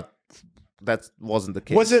 but that wasn't the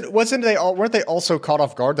case. Weren't they also caught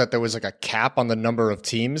off guard that there was like a cap on the number of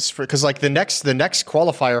teams, because like the next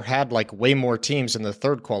qualifier had like way more teams than the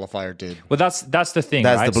third qualifier did. Well, that's the thing.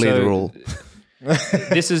 That's right? the bleed rule.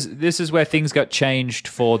 This is where things got changed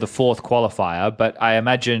for the fourth qualifier, but I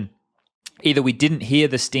imagine either we didn't hear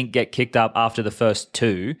the stink get kicked up after the first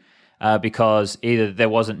two, because either there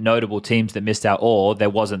wasn't notable teams that missed out, or there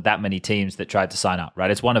wasn't that many teams that tried to sign up, right?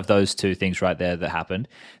 It's one of those two things right there that happened.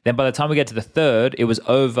 Then by the time we get to the third, it was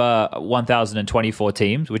over 1,024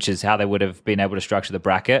 teams, which is how they would have been able to structure the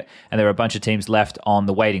bracket, and there were a bunch of teams left on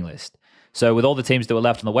the waiting list. So with all the teams that were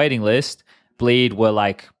left on the waiting list, Bleed were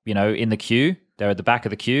like, in the queue. They're at the back of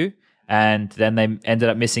the queue, and then they ended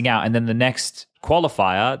up missing out. And then the next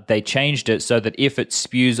qualifier, they changed it so that if it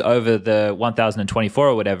spews over the 1,024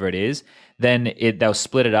 or whatever it is, then they'll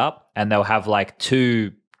split it up and they'll have like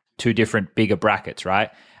two different bigger brackets, right?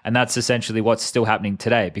 And that's essentially what's still happening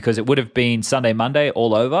today, because it would have been Sunday, Monday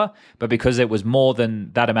all over, but because it was more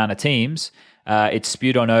than that amount of teams, it's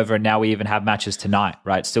spewed on over, and now we even have matches tonight,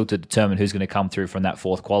 right? Still to determine who's going to come through from that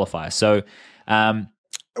fourth qualifier. So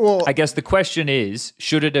I guess the question is,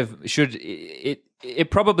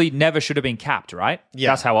 it probably never should have been capped, right?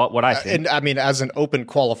 Yeah. That's what I think. And I mean, as an open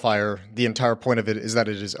qualifier, the entire point of it is that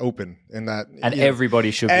it is open, and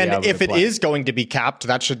everybody should be able to play. And if it is going to be capped,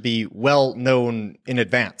 that should be well known in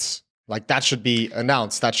advance. Like, that should be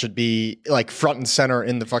announced. That should be like front and center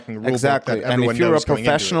in the fucking rule book. That and if you're a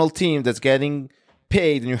professional team that's getting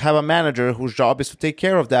paid and you have a manager whose job is to take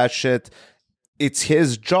care of that shit, it's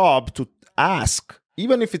his job to ask.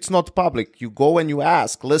 Even if it's not public, you go and you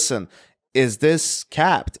ask, listen, is this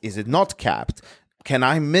capped? Is it not capped? Can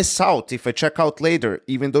I miss out if I check out later?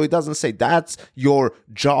 Even though it doesn't say, that's your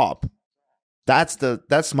job.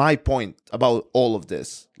 That's my point about all of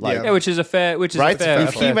this. Like, which is right? A fair,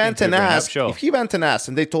 if he went and asked,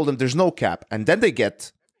 and they told him there's no cap, and then they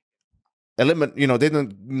get they're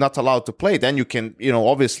not allowed to play, then you can,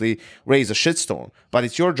 obviously raise a shitstorm. But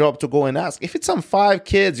it's your job to go and ask. If it's some 5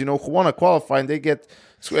 kids, who want to qualify and they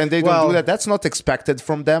don't do that, that's not expected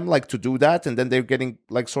from them, like, to do that, and then they're getting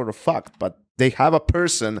like sort of fucked. But they have a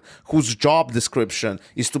person whose job description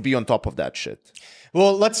is to be on top of that shit.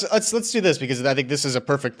 Well, let's do this, because I think this is a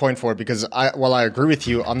perfect point for it. Because while I agree with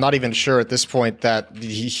you, I'm not even sure at this point that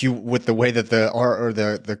with the way that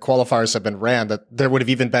the qualifiers have been ran, that there would have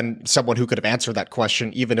even been someone who could have answered that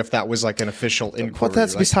question, even if that was like an official inquiry. But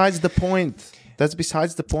that's besides the point. That's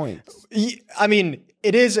besides the point. I mean,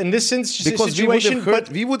 it is in this situation.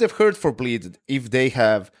 We would have heard for Bleed if they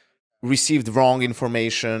have received wrong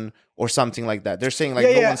information or something like that. They're saying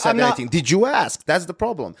no one said anything. Did you ask? That's the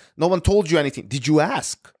problem. No one told you anything. Did you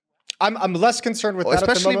ask? I'm less concerned with that,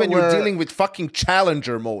 especially when you're dealing with fucking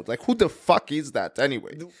challenger mode. Like, who the fuck is that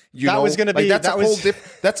anyway? Was going to be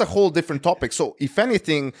that's a whole different topic. So if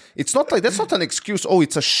anything, it's not like, that's not an excuse. Oh,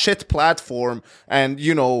 it's a shit platform, and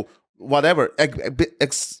whatever.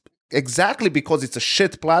 exactly because it's a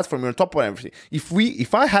shit platform. You're on top of everything.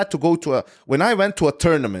 If I had to go to when I went to a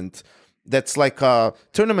tournament that's like a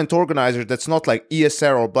tournament organizer that's not like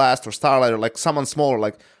ESR or Blast or Starlight or like someone smaller,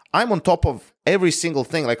 like I'm on top of every single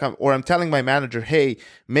thing. Like I'm telling my manager, hey,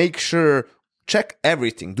 make sure, check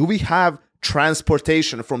everything. Do we have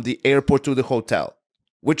transportation from the airport to the hotel?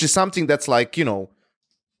 Which is something that's like,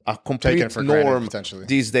 a complete norm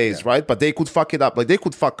these days, right? But they could fuck it up. Like they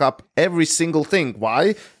could fuck up every single thing.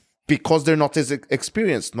 Why? Because they're not as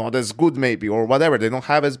experienced, not as good maybe, or whatever. They don't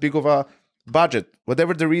have as big of a budget,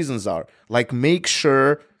 whatever the reasons are. Like make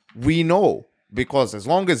sure we know, because as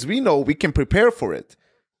long as we know, we can prepare for it.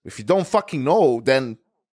 If you don't fucking know, then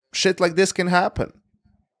shit like this can happen.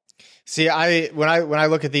 See, when I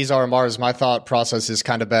look at these RMRs, my thought process has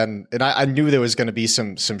kind of been, and I knew there was going to be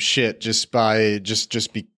some shit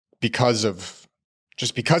because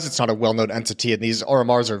it's not a well-known entity, and these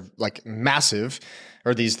RMRs are like massive,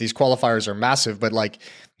 or these qualifiers are massive, but like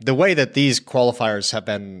the way that these qualifiers have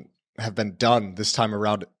been done this time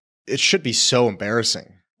around, it should be so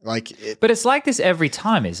embarrassing. But it's like this every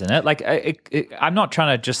time, isn't it? Like, I'm not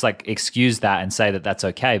trying to just like excuse that and say that that's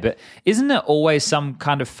okay, but isn't there always some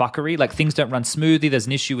kind of fuckery? Like things don't run smoothly. There's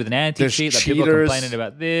an issue with an anti-cheat. Like people are complaining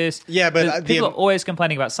about this. Yeah, but people are always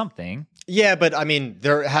complaining about something. Yeah, but I mean,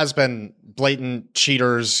 there has been blatant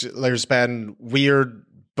cheaters. There's been weird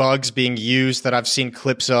bugs being used that I've seen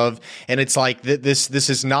clips of, and it's like this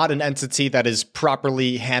is not an entity that is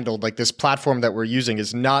properly handled. Like this platform that we're using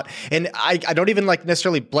is not, and I don't even like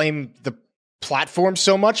necessarily blame the platform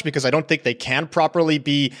so much, because I don't think they can properly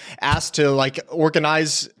be asked to like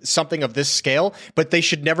organize something of this scale, but they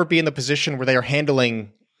should never be in the position where they are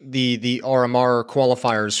handling the RMR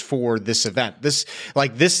qualifiers for this event.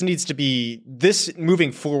 This needs to be, this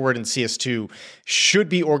moving forward in CS2 should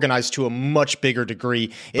be organized to a much bigger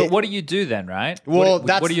degree. But what do you do then, right? Well,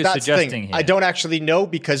 what are you suggesting here? I don't actually know,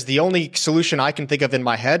 because the only solution I can think of in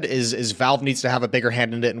my head is Valve needs to have a bigger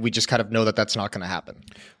hand in it, and we just kind of know that that's not going to happen.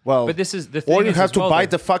 Well, but this is the thing. Or you have to bite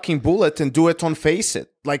the fucking bullet and do it on Faceit.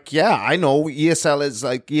 Like, yeah, I know ESL is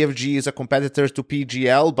like, EFG is a competitor to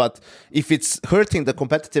PGL, but if it's hurting the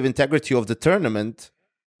competitive integrity of the tournament,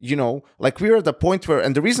 like we're at the point where,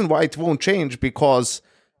 and the reason why it won't change, because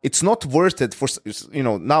it's not worth it for,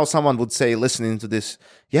 now someone would say, listening to this,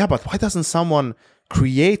 yeah, but why doesn't someone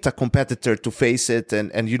create a competitor to Faceit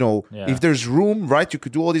and if there's room, right, you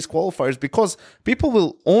could do all these qualifiers, because people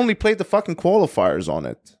will only play the fucking qualifiers on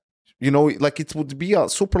it. Like it would be a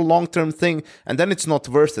super long-term thing, and then it's not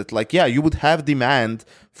worth it. Like, yeah, you would have demand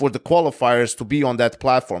for the qualifiers to be on that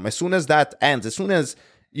platform. As soon as that ends, as soon as,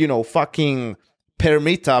 fucking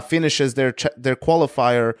Permita finishes their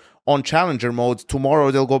qualifier on Challenger mode, tomorrow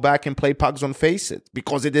they'll go back and play pugs on Faceit,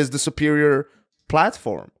 because it is the superior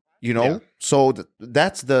platform, Yeah. So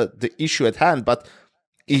that's the issue at hand. But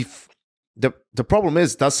if the problem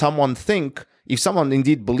is, does someone think, if someone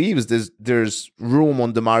indeed believes there's room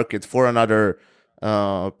on the market for another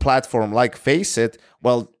platform like Faceit,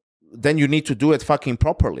 well, then you need to do it fucking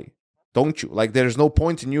properly, don't you? Like, there's no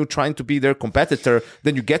point in you trying to be their competitor,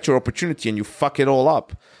 then you get your opportunity and you fuck it all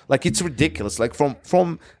up. Like, it's ridiculous. Like,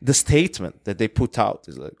 from the statement that they put out,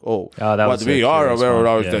 is like, but we are aware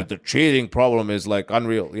of that the cheating problem is like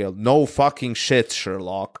unreal. Yeah, no fucking shit,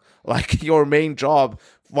 Sherlock. Like, your main job,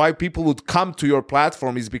 why people would come to your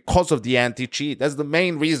platform is because of the anti-cheat. That's the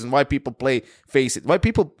main reason why people play Faceit. Why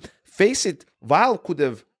people Faceit, Valve could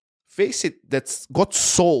have Faceit that's got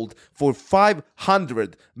sold for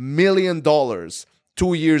 $500 million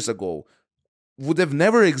 2 years ago would have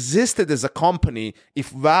never existed as a company if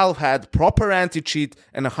Valve had proper anti-cheat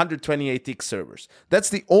and 128x servers. That's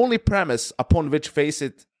the only premise upon which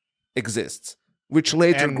Faceit exists, which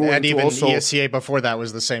later grew into even also... ESCA before that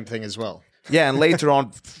was the same thing as well. Yeah, and later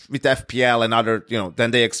on with FPL and other, then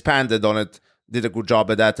they expanded on it, did a good job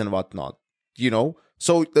at that and whatnot,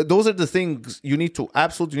 So those are the things you need to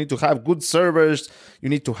have good servers. You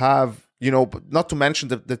need to have, but not to mention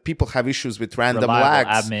that people have issues with random reliable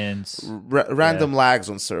lags. Admins. Random lags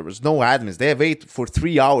on servers. No admins. They wait for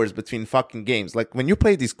 3 hours between fucking games. Like, when you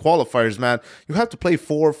play these qualifiers, man, you have to play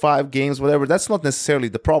 4 or 5 games, whatever. That's not necessarily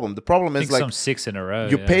the problem. The problem is, like, some 6 in a row.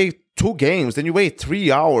 You pay 2 games, then you wait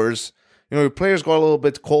 3 hours. Your players got a little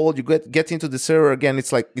bit cold. You get into the server again.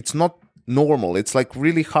 It's like, it's not normal. It's like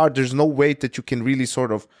really hard. There's no way that you can really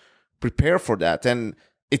sort of prepare for that. And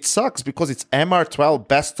it sucks because it's MR12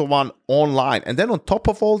 best of 1 online. And then on top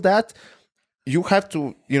of all that, you have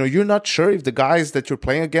to, you're not sure if the guys that you're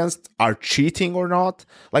playing against are cheating or not.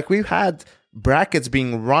 Like, we've had brackets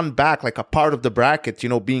being run back, like a part of the bracket,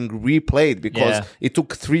 being replayed because it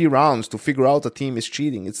took 3 rounds to figure out a team is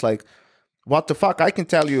cheating. It's like, what the fuck? I can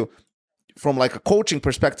tell you from like a coaching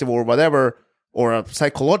perspective or whatever, or a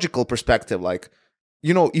psychological perspective, like,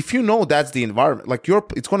 you know, if you know that's the environment, like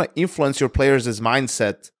it's going to influence your players'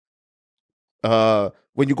 mindset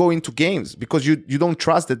when you go into games, because you don't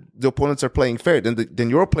trust that the opponents are playing fair. Then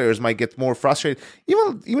your players might get more frustrated,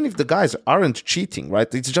 even if the guys aren't cheating,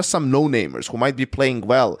 right? It's just some no-namers who might be playing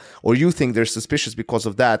well, or you think they're suspicious because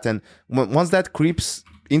of that. And once that creeps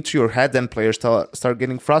into your head, then players start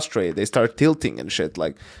getting frustrated. They start tilting and shit.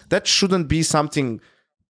 Like, that shouldn't be something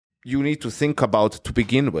you need to think about to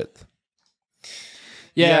begin with.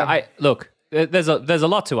 Yeah. Look, there's a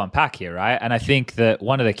lot to unpack here, right? And I think that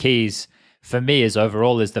one of the keys for me is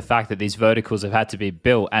the fact that these verticals have had to be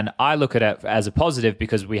built. And I look at it as a positive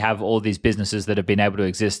because we have all these businesses that have been able to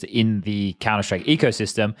exist in the Counter-Strike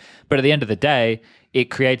ecosystem. But at the end of the day, it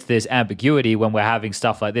creates this ambiguity when we're having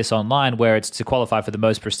stuff like this online, where it's to qualify for the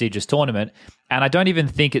most prestigious tournament. And I don't even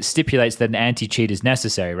think it stipulates that an anti-cheat is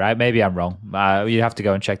necessary, right? Maybe I'm wrong. You have to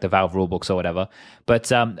go and check the Valve rulebooks or whatever. But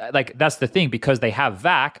like, that's the thing, because they have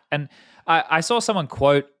VAC. And I saw someone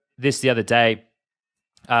quote this the other day,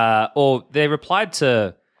 or they replied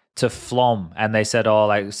to Flom, and they said, "Oh,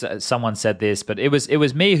 like someone said this," but it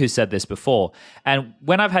was me who said this before. And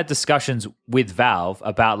when I've had discussions with Valve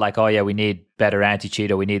about like, "Oh yeah, we need better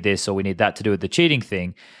anti-cheat, or we need this, or we need that to do with the cheating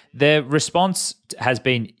thing," their response has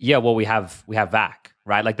been, "Yeah, well, we have VAC."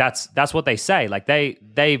 Right, like that's what they say. Like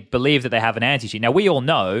they believe that they have an anti-cheat. Now we all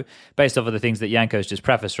know, based off of the things that Yanko's just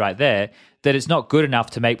prefaced right there, that it's not good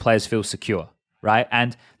enough to make players feel secure. Right,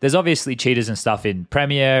 and there's obviously cheaters and stuff in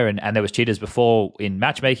Premier, and there was cheaters before in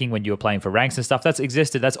matchmaking when you were playing for ranks and stuff. That's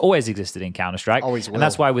always existed in Counter-Strike. Always will. And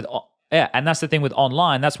that's why and that's the thing with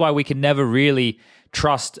online. That's why we can never really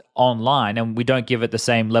trust online, and we don't give it the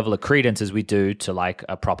same level of credence as we do to like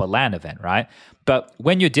a proper LAN event, right? But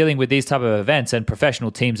when you're dealing with these type of events and professional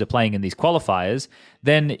teams are playing in these qualifiers,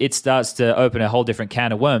 then it starts to open a whole different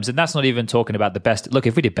can of worms. And that's not even talking about the best. Look,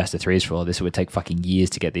 if we did best of threes for all this, it would take fucking years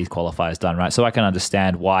to get these qualifiers done, right? So I can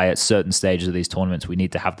understand why at certain stages of these tournaments we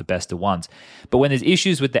need to have the best of ones. But when there's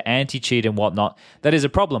issues with the anti-cheat and whatnot, that is a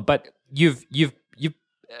problem. But you've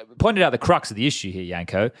pointed out the crux of the issue here,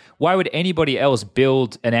 Yanko. Why would anybody else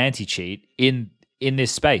build an anti-cheat in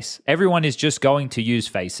this space? Everyone is just going to use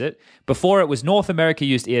FACEIT. Before, it was North America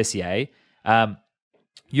used ESEA,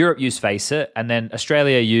 Europe used FACEIT, and then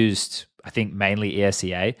Australia used, I think, mainly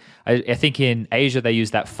ESEA. I think in Asia they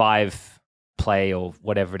use that 5-play or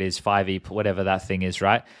whatever it is, 5E, whatever that thing is,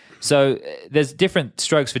 right? So there's different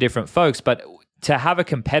strokes for different folks, but to have a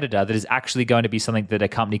competitor that is actually going to be something that a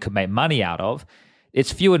company could make money out of, it's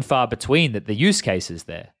few and far between that the use case is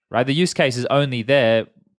there, right? The use case is only there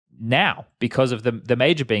now because of the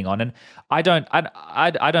major being on. And I don't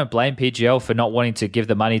blame PGL for not wanting to give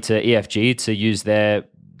the money to EFG to use their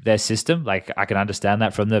system. Like, I can understand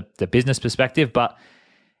that from the business perspective, but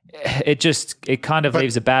it kind of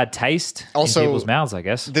leaves a bad taste also, in people's mouths, I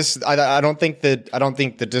guess. I don't think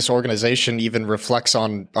that disorganization even reflects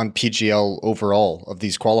on PGL overall of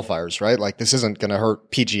these qualifiers, right? Like, this isn't going to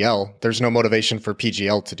hurt PGL. There's no motivation for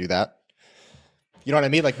PGL to do that. You know what I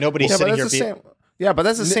mean? Like, nobody's sitting here. Yeah, but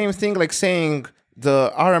that's the same thing like saying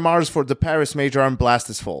the RMRs for the Paris major aren't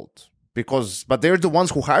Blast's fault. But they're the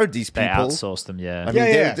ones who hired these people. They outsourced them, yeah. I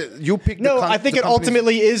mean, you pick. I think it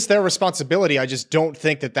ultimately is their responsibility. I just don't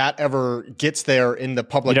think that ever gets there in the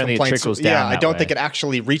public complaints. Think it trickles down I don't way. think it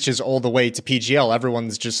actually reaches all the way to PGL.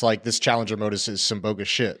 Everyone's just like, this challenger mode is some bogus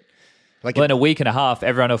shit. Like, well, in a week and a half,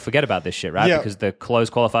 everyone will forget about this shit, right? Yeah. Because the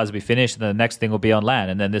closed qualifiers will be finished, and the next thing will be on LAN,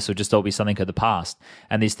 and then this will just all be something of the past.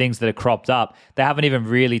 And these things that are cropped up, they haven't even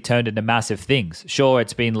really turned into massive things. Sure,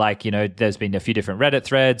 it's been like, there's been a few different Reddit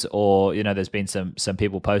threads, or, there's been some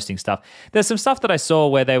people posting stuff. There's some stuff that I saw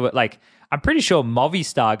where they were like, I'm pretty sure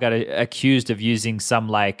Movistar got accused of using some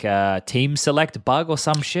like team select bug or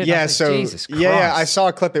some shit. Yeah, Jesus Christ. Yeah, I saw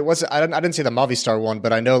a clip. It wasn't. I didn't see the Movistar one,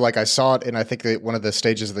 but I know like I saw it in I think one of the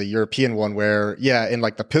stages of the European one where in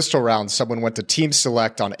like the pistol round, someone went to team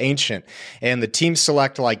select on Ancient, and the team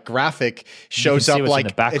select like graphic shows up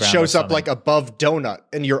like it shows up like above donut,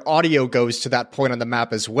 and your audio goes to that point on the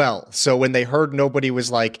map as well. So when they heard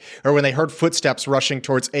when they heard footsteps rushing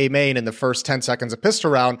towards A main in the first 10 seconds of pistol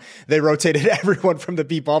round, they rotated everyone from the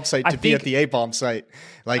B bomb site to be at the A bomb site.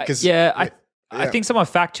 Like, cause I think someone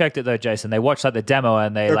fact checked it though, Jason. They watched like the demo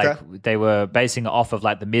and they were basing it off of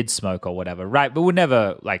like the mid smoke or whatever, right? But we'll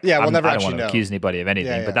never like. Yeah, we'll never. I don't want to accuse anybody of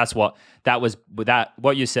anything, but that's what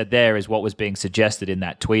you said there is what was being suggested in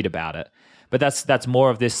that tweet about it. But that's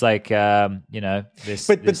more of this this.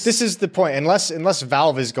 But this is the point. Unless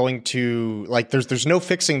Valve is going to there's no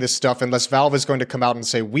fixing this stuff unless Valve is going to come out and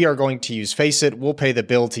say we are going to use Faceit. We'll pay the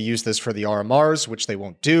bill to use this for the RMRs, which they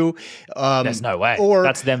won't do. There's no way.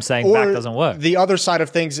 That's them saying back doesn't work. The other side of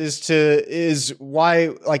things is why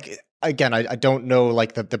Again, I don't know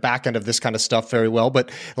the back end of this kind of stuff very well, but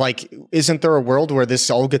isn't there a world where this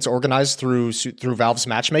all gets organized through Valve's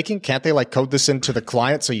matchmaking? Can't they code this into the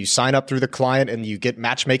client so you sign up through the client and you get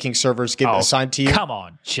matchmaking servers assigned to you? Come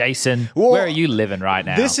on, Jason, where are you living right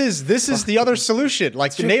now? This is the other solution.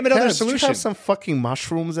 Name another solution. Did you have some fucking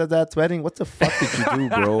mushrooms at that wedding? What the fuck did you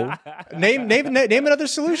do, bro? name another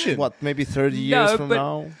solution. What? Maybe 30 years from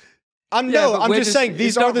now. I'm just saying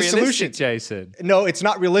these are the solutions, Jason. No, it's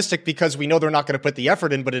not realistic because we know they're not going to put the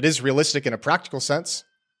effort in, but it is realistic in a practical sense.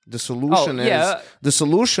 The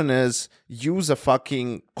solution is use a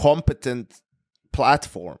fucking competent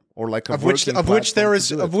platform or of which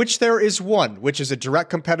there is one, which is a direct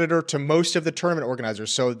competitor to most of the tournament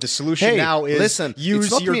organizers. So the solution now is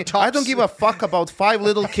use your tops. I don't give a fuck about 5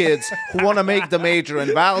 little kids who want to make the major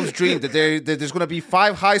and Valve's dream that there's going to be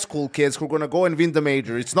 5 high school kids who are going to go and win the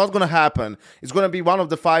major. It's not going to happen. It's going to be one of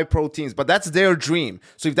the 5 pro teams, but that's their dream.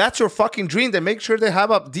 So if that's your fucking dream, then make sure they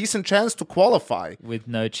have a decent chance to qualify with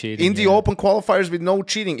no cheating in the open qualifiers with no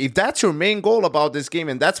cheating. If that's your main goal about this game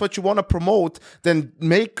and that's what you want to promote, then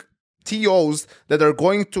make TOs that you're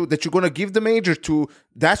going to give the major to.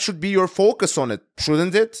 That should be your focus on it,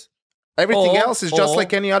 shouldn't it? Everything else is just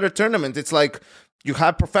like any other tournament. It's like you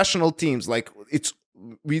have professional teams.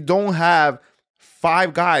 We don't have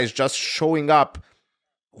 5 guys just showing up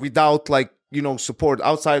without support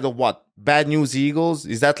outside of what? Bad News Eagles?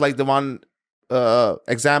 Is that the one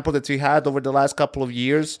example that we had over the last couple of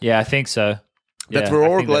years? Yeah, I think so. That were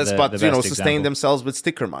orgless, but sustain themselves with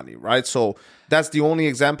sticker money, right? So that's the only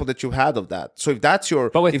example that you had of that. So if that's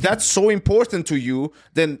that's so important to you,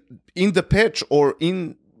 then in the pitch or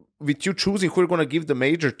with you choosing who you're going to give the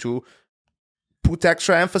major to, put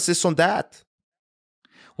extra emphasis on that.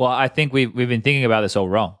 Well, I think we've been thinking about this all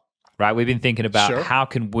wrong, right? We've been thinking about how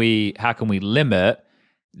can we limit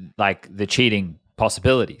the cheating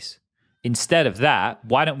possibilities. Instead of that,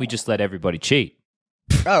 why don't we just let everybody cheat?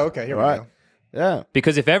 Oh, okay, here we go. Yeah,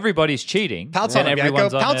 because if everybody's cheating, pounce on him.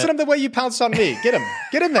 Pounce on him the way you pounced on me. Get him.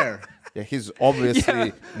 Get in there. Yeah, he's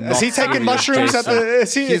obviously not Is he taking mushrooms at the...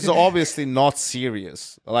 He's obviously not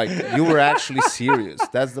serious. You were actually serious.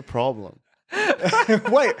 That's the problem.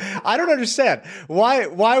 Wait, I don't understand.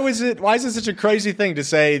 Why is it such a crazy thing to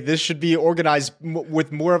say this should be organized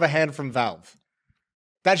with more of a hand from Valve?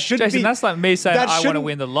 That shouldn't Jason, be. That's like me saying I want to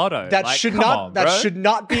win the lotto. That should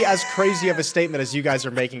not be as crazy of a statement as you guys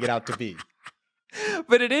are making it out to be.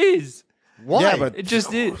 But it is. Why? Yeah, but it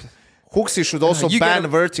just is. Hooksy should also ban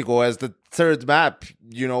Vertigo as the 3rd map,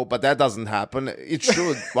 but that doesn't happen. It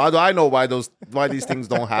should. Why do I know why these things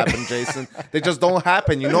don't happen, Jason? They just don't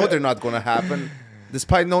happen. They're not going to happen,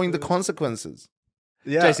 despite knowing the consequences.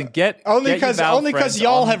 Yeah, Jason, only because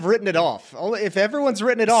y'all have written it off. Only if everyone's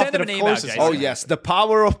written it off, then of course it's oh yes, the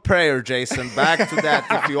power of prayer, Jason. Back to that.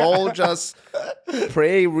 If we all just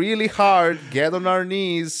pray really hard, get on our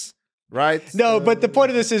knees. Right? No, but the point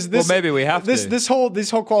of this is this. Well, maybe we have to. This whole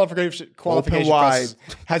qualification process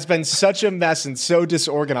has been such a mess and so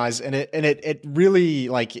disorganized, and it really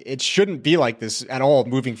it shouldn't be like this at all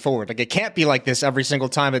moving forward. It can't be like this every single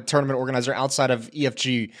time a tournament organizer outside of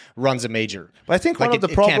EFG runs a major. But I think one of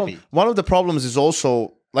the problems is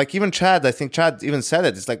also even Chad. I think Chad even said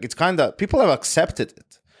it. It's kind of people have accepted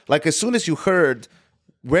it. As soon as you heard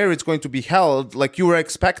where it's going to be held, you were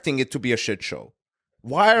expecting it to be a shit show.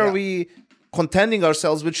 Why are we contending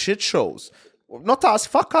ourselves with shit shows? Not us.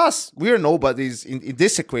 Fuck us. We are nobodies in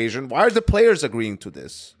this equation. Why are the players agreeing to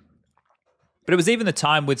this? But it was even the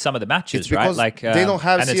time with some of the matches, right? They don't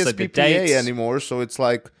have CSPPA anymore, so it's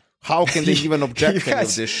how can they even object to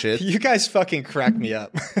this shit? You guys fucking crack me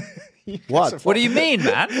up. What? What do you mean,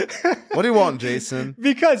 man? What do you want, Jason?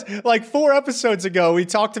 Because 4 episodes ago, we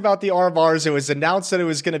talked about the RMRs. It was announced that it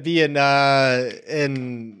was going to be in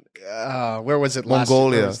where was it?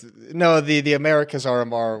 Mongolia. The Americas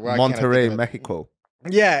RMR. Monterrey, Mexico.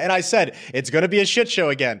 Yeah, and I said it's going to be a shit show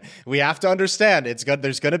again. We have to understand there's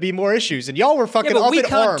going to be more issues, and y'all were fucking up in arms. We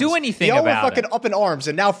can't do anything about it. Y'all were fucking up in arms,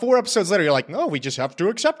 and now 4 episodes later, you're like, no, we just have to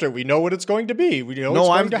accept it. We know what it's going to be. We know what's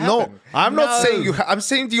going to happen. I'm not saying you. I'm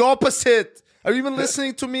saying the opposite. Are you even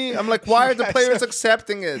listening to me? I'm like, why are the players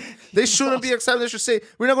accepting it? They shouldn't be accepting. They should say,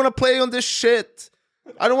 we're not going to play on this shit.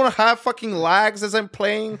 I don't want to have fucking lags as I'm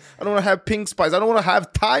playing. I don't want to have ping spikes. I don't want to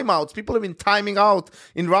have timeouts. People have been timing out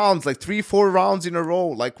in rounds, 3-4 rounds in a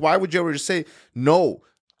row. Why would you ever just say, no,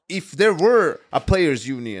 if there were a players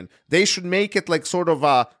union, they should make it like sort of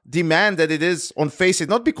a demand that it is on Faceit,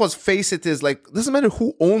 not because Faceit is like, doesn't matter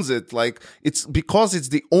who owns it, like it's because it's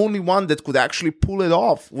the only one that could actually pull it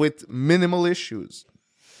off with minimal issues.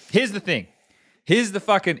 Here's the thing. Here's the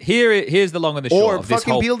long and the short or of this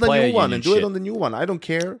fucking whole build a player new one and do shit. it on the new one. I don't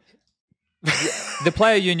care. The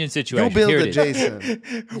player union situation. You build Here it, is. Jason.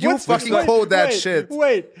 You fucking code that shit.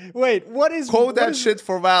 Wait. What is Code that shit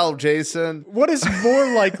for Valve, Jason. What is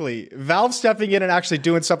more likely, Valve stepping in and actually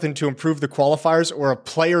doing something to improve the qualifiers, or a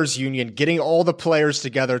players union getting all the players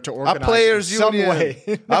together to organize A players in some union.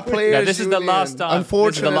 way? A players Now, this is the union. last time.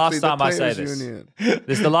 Unfortunately, this is the last time I say players this. union.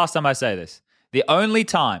 This is the last time I say this. The only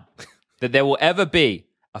time that there will ever be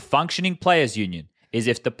a functioning players union is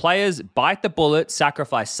if the players bite the bullet,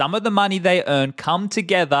 sacrifice some of the money they earn, come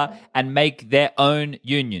together and make their own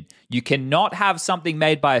union. You cannot have something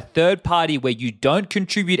made by a third party where you don't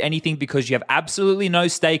contribute anything because you have absolutely no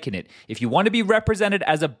stake in it. If you want to be represented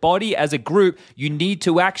as a body, as a group, you need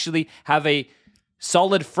to actually have a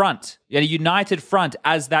solid front, a united front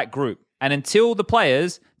as that group. And until the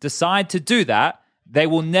players decide to do that, they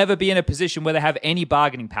will never be in a position where they have any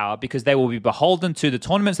bargaining power because they will be beholden to the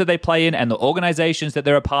tournaments that they play in and the organizations that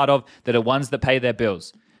they're a part of that are ones that pay their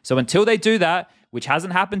bills. So until they do that, which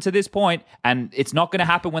hasn't happened to this point, and it's not going to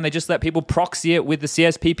happen when they just let people proxy it with the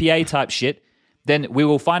CSPPA type shit, then we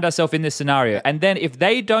will find ourselves in this scenario. And then if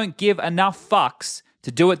they don't give enough fucks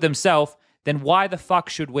to do it themselves, then why the fuck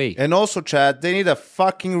should we? And also, Chad, they need a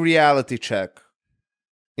fucking reality check.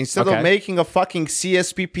 Instead of making a fucking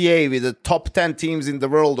CSPPA with the top 10 teams in the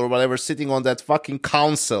world or whatever sitting on that fucking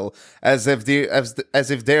council as if they're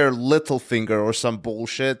Littlefinger or some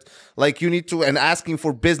bullshit. Like you need to, and asking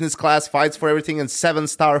for business class flights for everything in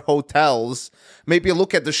 7-star hotels. Maybe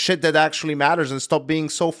look at the shit that actually matters and stop being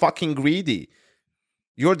so fucking greedy.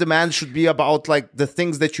 Your demand should be about like the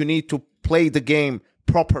things that you need to play the game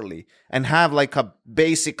properly and have like a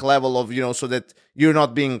basic level of, so that you're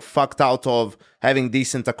not being fucked out of having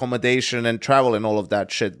decent accommodation and travel and all of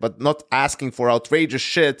that shit, but not asking for outrageous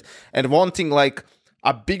shit and wanting like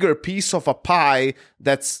a bigger piece of a pie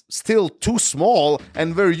that's still too small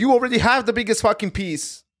and where you already have the biggest fucking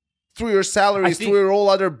piece through your salaries, through your all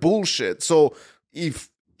other bullshit. So if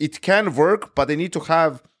it can work, but they need to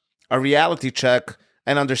have a reality check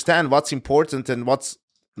and understand what's important and what's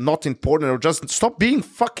not important, or just stop being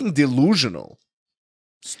fucking delusional.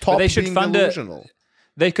 Stop being delusional.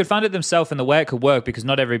 They could fund it themselves, and the way it could work, because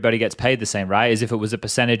not everybody gets paid the same, right, is if it was a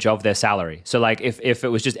percentage of their salary. So like if it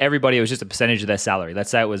was just everybody, it was just a percentage of their salary. Let's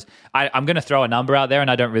say it was, I'm going to throw a number out there, and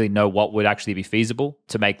I don't really know what would actually be feasible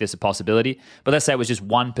to make this a possibility, but let's say it was just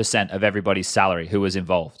 1% of everybody's salary who was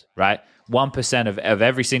involved, right? 1% of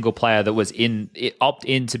every single player that was opt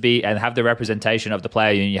in to be and have the representation of the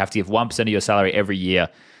player union. You have to give 1% of your salary every year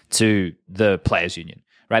to the players union,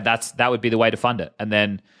 right? That would be the way to fund it. And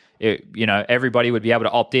then, everybody would be able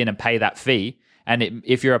to opt in and pay that fee. And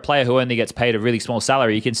if you're a player who only gets paid a really small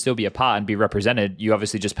salary, you can still be a part and be represented. You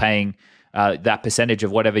obviously just paying that percentage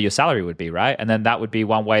of whatever your salary would be, right? And then that would be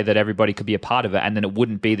one way that everybody could be a part of it. And then it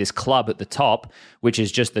wouldn't be this club at the top, which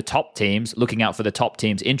is just the top teams looking out for the top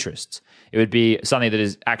teams' interests. It would be something that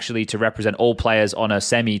is actually to represent all players on a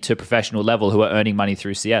semi to professional level who are earning money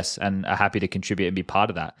through CS and are happy to contribute and be part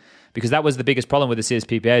of that. Because that was the biggest problem with the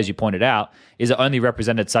CSPPA, as you pointed out, is it only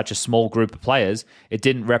represented such a small group of players. It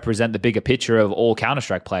didn't represent the bigger picture of all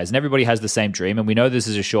Counter-Strike players. And everybody has the same dream. And we know this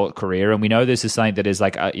is a short career. And we know this is something that is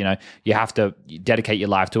like, you have to dedicate your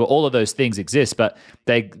life to it. All of those things exist. But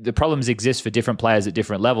the problems exist for different players at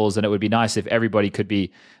different levels. And it would be nice if everybody could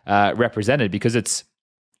be represented, because it's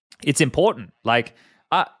important. Like,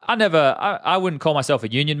 I wouldn't call myself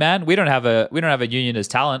a union man. We don't have a union as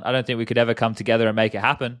talent. I don't think we could ever come together and make it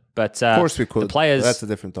happen. But of course we could. The players, that's a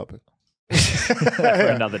different topic. For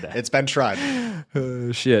another day. It's been tried.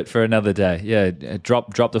 Shit, for another day. Yeah,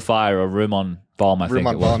 drop the fire or room on bomb. I think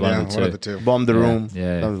it was one of the two. Bomb the room.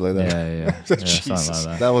 Yeah, something like that. Yeah, something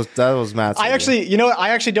like that. That was Matt's I idea.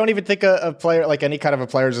 actually don't even think a player, like any kind of a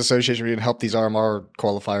players association, would help these RMR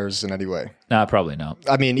qualifiers in any way. No, probably not.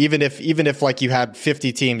 I mean, even if like you had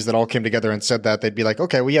 50 teams that all came together and said that, they'd be like,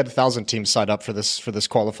 okay, we had 1,000 teams signed up for this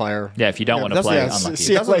qualifier. Yeah, if you don't want to play, unlucky.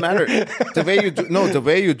 It doesn't matter. The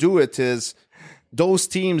way you do it is those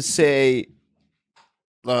teams say,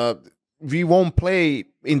 we won't play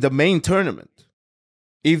in the main tournament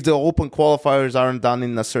if the open qualifiers aren't done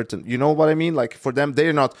in a certain, you know what I mean? Like for them,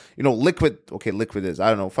 they're not, Liquid is, I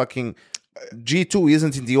don't know, fucking G2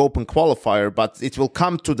 isn't in the open qualifier, but it will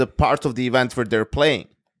come to the part of the event where they're playing.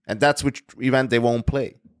 And that's which event they won't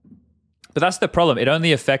play. But that's the problem. It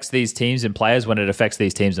only affects these teams and players when it affects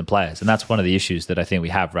these teams and players. And that's one of the issues that I think we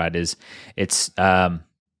have, right? Is it's,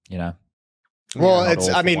 you know, well, not it's,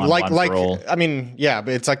 all I for mean, one, one for all. I mean, yeah,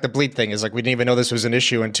 but it's like the bleed thing is like, we didn't even know this was an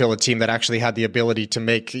issue until a team that actually had the ability to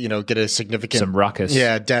make, get a significant, some ruckus.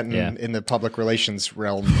 Yeah. Dent in the public relations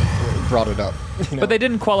realm brought it up. But they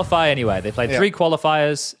didn't qualify anyway. They played 3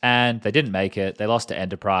 qualifiers and they didn't make it. They lost to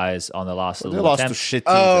Enterprise on the last little lost attempt. to shit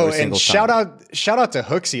teams every single time. shout out to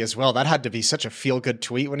Hooksy as well. That had to be such a feel good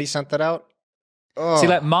tweet when he sent that out. Oh. See,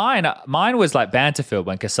 like mine was like banter-filled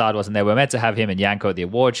when Kassad wasn't there. We were meant to have him and Yanko at the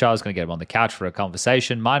award show. I was going to get him on the couch for a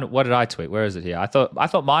conversation. Mine, what did I tweet? Where is it here? I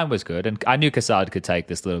thought mine was good, and I knew Kassad could take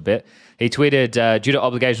this a little bit. He tweeted, due to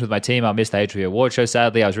obligations with my team, I missed the H3 award show,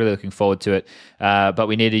 sadly. I was really looking forward to it, but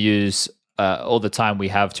we need to use all the time we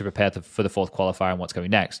have to prepare for the 4th qualifier and what's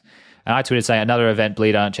coming next. And I tweeted saying, another event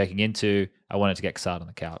Bleed aren't checking into. I wanted to get Kassad on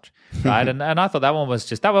the couch. Right? and I thought that one was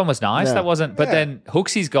nice. Yeah. That wasn't, but then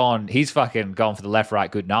Hooksy's gone. He's fucking gone for the left, right,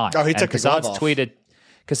 good night. Oh, he took his glove off.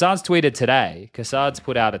 Kassad's tweeted today. Kassad's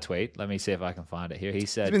put out a tweet. Let me see if I can find it here. He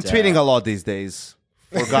said, he's been tweeting a lot these days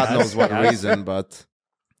for God knows what reason, but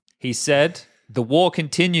he said, the war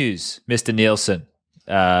continues, Mr. Nielsen.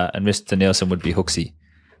 And Mr. Nielsen would be Hooksy.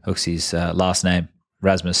 Hooksy's last name,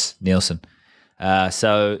 Rasmus Nielsen.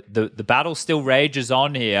 So the battle still rages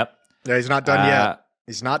on here. Yeah, he's not done yet.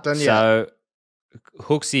 He's not done yet. So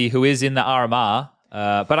Hooksy, who is in the RMR,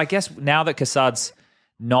 but I guess now that Kassad's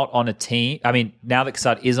not on a team, now that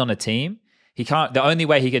Kassad is on a team, he can't. The only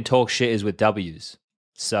way he can talk shit is with W's.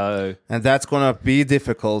 So, and that's gonna be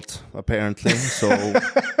difficult, apparently. So,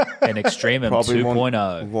 an Extreme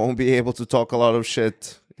 2.0 won't be able to talk a lot of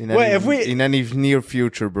shit in any near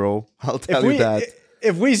future, bro. I'll tell you that.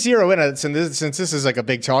 If we zero in on it, since this is like a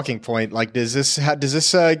big talking point, like does this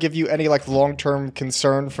give you any like long-term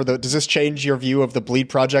concern does this change your view of the Bleed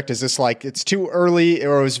project? Is this like it's too early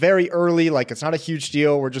or it was very early, like it's not a huge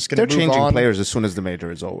deal, we're just going to move on? They're changing players as soon as the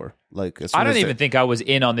major is over. I don't even think I was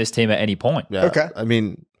in on this team at any point. Yeah, okay. I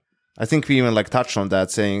mean, I think we even like touched on that,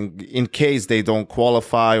 saying in case they don't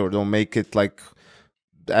qualify or don't make it like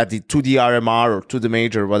to the RMR or to the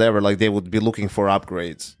major or whatever, like they would be looking for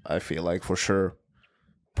upgrades, I feel like, for sure.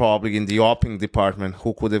 Probably in the opping department.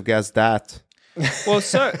 Who could have guessed that? Well,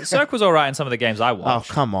 Cirque was all right in some of the games I watched.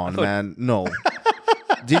 Oh, come on, man. No.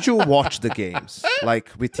 Did you watch the games? Like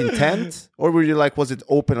with intent? Or were you like, was it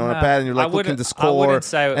open on a pad and you're like looking at the score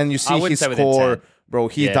and you see his score? Bro,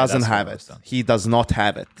 he doesn't have it. He does not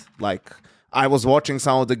have it. Like, I was watching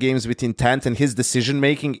some of the games with intent and his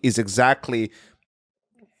decision-making is exactly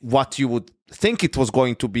what you would think it was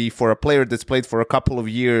going to be for a player that's played for a couple of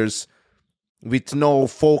years with no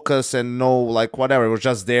focus and no like whatever. It was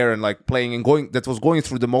just there and like playing and going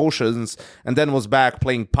through the motions and then was back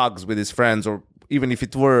playing pugs with his friends, or even if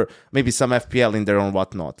it were maybe some FPL in there and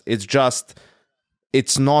whatnot.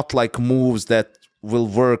 It's not like moves that will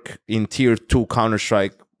work in tier 2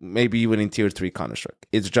 Counter-Strike, maybe even in tier 3 Counter-Strike.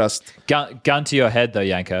 It's just gun to your head though,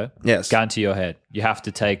 Yanko. Yes. Gun to your head. You have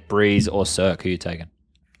to take Breeze or Cirque. Who are you taking?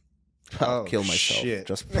 I'll kill myself. Shit.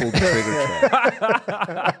 Just pull the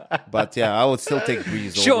trigger. But yeah, I would still take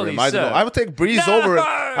Breeze over him. I would take Breeze over him.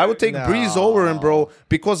 I would take Breeze over him, bro,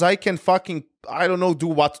 because I can fucking, I don't know, do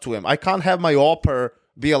what to him. I can't have my Opper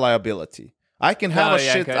be a liability. I can have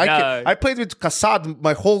shit. I played with Kassad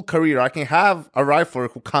my whole career. I can have a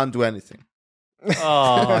rifler who can't do anything.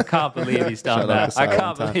 Oh, I can't believe he's done that. I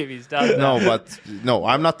can't believe he's done that. No,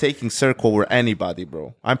 I'm not taking Cirque over anybody,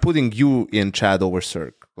 bro. I'm putting you in Chad over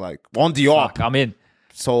Cirque. Like, on the op. I'm in.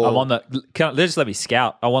 So I'm on the... Just let me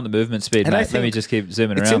scout. I want the movement speed, mate. Let me just keep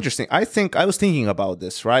zooming around. It's interesting. I was thinking about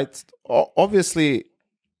this, right? Obviously,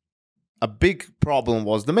 a big problem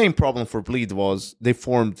was... The main problem for Bleed was they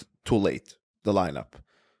formed too late, the lineup.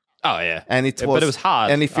 Oh, yeah. And but it was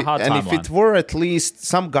hard. And if it were at least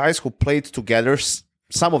some guys who played together,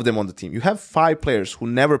 some of them on the team. You have 5 players who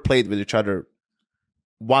never played with each other,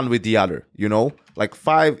 one with the other, you know? Like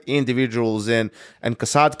 5 individuals in, and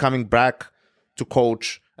Kassad coming back to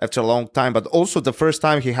coach after a long time, but also the first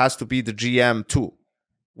time he has to be the GM too,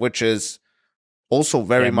 which is also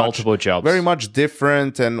very much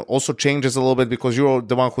different, and also changes a little bit because you're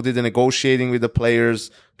the one who did the negotiating with the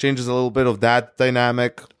players, changes a little bit of that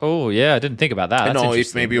dynamic. Oh yeah, I didn't think about that. I know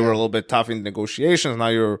if maybe you were a little bit tough in negotiations, now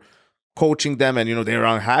you're coaching them and they're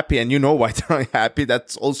unhappy and you know why they're unhappy.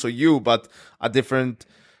 That's also you, but a different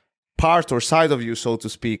part or side of you, so to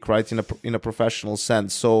speak, right, in a professional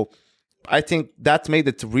sense. So I think that made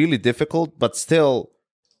it really difficult, but still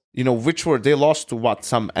they lost to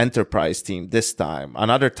some enterprise team this time.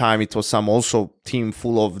 Another time it was some also team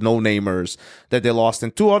full of no-namers that they lost.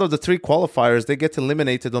 And 2 out of the 3 qualifiers, they get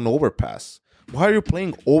eliminated on overpass. Why are you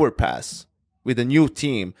playing overpass with a new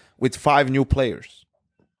team with 5 new players?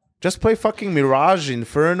 Just play fucking Mirage,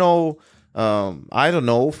 Inferno, I don't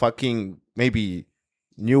know, fucking maybe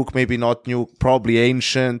Nuke, maybe not Nuke, probably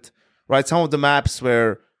Ancient, right? Some of the maps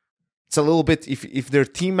where it's a little bit, if they're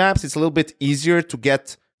team maps, it's a little bit easier to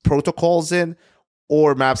get protocols in,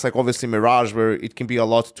 or maps like obviously Mirage where it can be a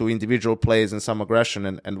lot to individual plays and some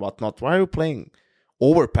aggression and whatnot. Why are you playing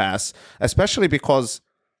overpass? Especially because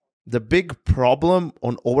the big problem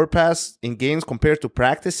on overpass in games compared to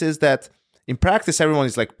practice is that in practice everyone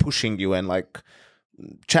is like pushing you and like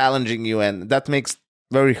challenging you, and that makes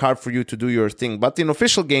very hard for you to do your thing. But in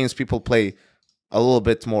official games people play a little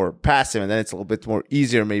bit more passive, and then it's a little bit more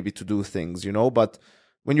easier maybe to do things, but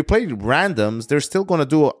when you play randoms, they're still going to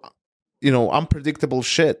do, unpredictable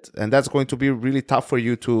shit. And that's going to be really tough for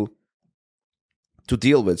you to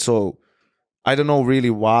deal with. So I don't know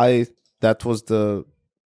really why that was the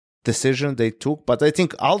decision they took. But I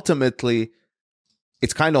think ultimately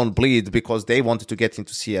it's kind of on Bleed because they wanted to get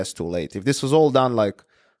into CS too late. If this was all done like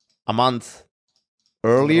a month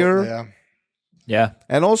earlier. Yeah.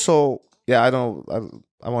 And also, I don't know.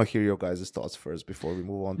 I want to hear your guys' thoughts first before we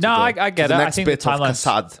move on. I get it. I think the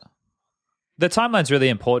timeline's really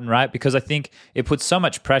important, right? Because I think it puts so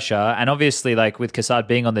much pressure, and obviously, like with Kassad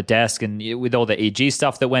being on the desk and with all the EG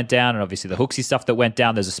stuff that went down, and obviously the Hooksy stuff that went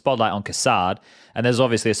down, there's a spotlight on Kassad, and there's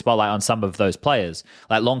obviously a spotlight on some of those players.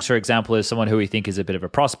 Like Longs, for example, is someone who we think is a bit of a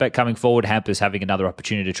prospect coming forward. Hampers having another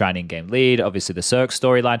opportunity to try an in-game lead. Obviously, the Cirque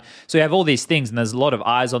storyline. So you have all these things, and there's a lot of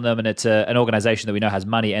eyes on them, and it's an organization that we know has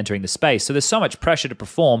money entering the space. So there's so much pressure to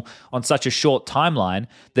perform on such a short timeline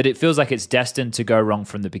that it feels like it's destined to go wrong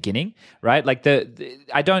from the beginning, right? Like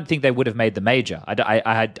I don't think they would have made the major.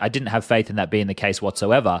 I didn't have faith in that being the case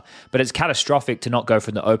whatsoever. But it's catastrophic to not go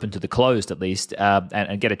from the open to the closed at least,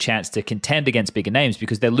 and get a chance to contend against bigger names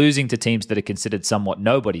because they're losing to teams that are considered somewhat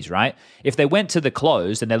nobodies, right? If they went to the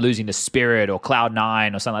closed and they're losing to Spirit or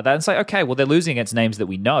Cloud9 or something like that, it's like, okay, well, they're losing against names that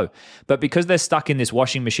we know. But because they're stuck in this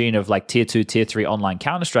washing machine of like tier 2, tier 3 online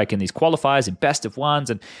Counter-Strike in these qualifiers and best of ones,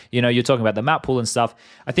 and you're talking about the map pool and stuff,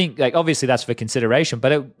 I think like obviously that's for consideration,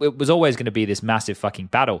 but it was always going to be this massive fucking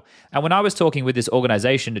battle. And when I was talking with this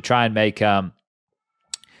organization to try and make when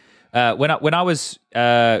I was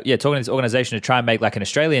talking to this organization to try and make like an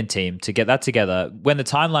Australian team to get that together, when the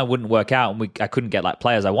timeline wouldn't work out and I couldn't get like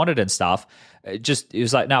players I wanted and stuff, it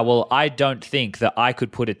was like, no, well, I don't think that I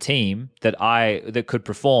could put a team that could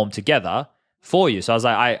perform together for you. So I was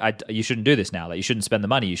like, you shouldn't do this now. Like, you shouldn't spend the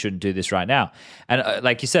money. You shouldn't do this right now. And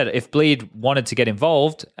like you said, if Bleed wanted to get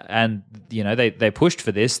involved and they pushed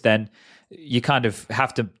for this, then you kind of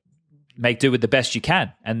have to make do with the best you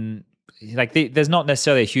can. And like there's not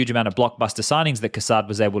necessarily a huge amount of blockbuster signings that Kassad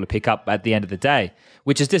was able to pick up at the end of the day,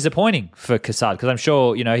 which is disappointing for Kassad because I'm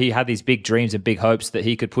sure he had these big dreams and big hopes that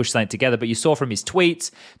he could push something together. But you saw from his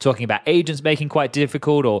tweets talking about agents making quite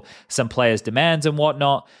difficult or some players' demands and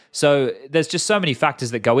whatnot. So there's just so many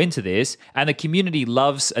factors that go into this, and the community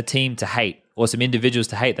loves a team to hate or some individuals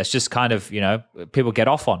to hate. That's just kind of people get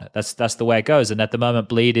off on it. That's the way it goes. And at the moment,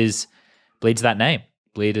 Bleed's that name.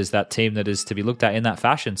 Bleed is that team that is to be looked at in that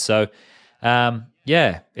fashion. So,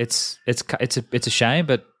 it's a shame,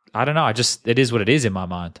 but I don't know. It is what it is in my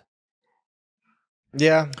mind.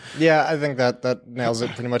 Yeah, I think that nails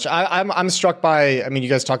it pretty much. I'm struck by, I mean, you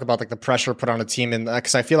guys talk about like the pressure put on a team, and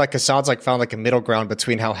because I feel like Kassad's like found like a middle ground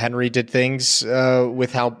between how Henry did things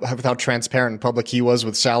with how transparent and public he was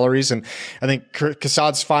with salaries, and I think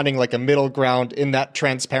Kassad's finding like a middle ground in that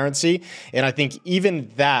transparency, and I think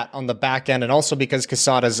even that on the back end, and also because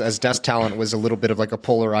Kassad as desk talent was a little bit of like a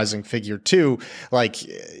polarizing figure too. Like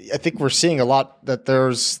I think we're seeing a lot that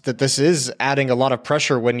this is adding a lot of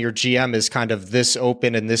pressure when your GM is kind of this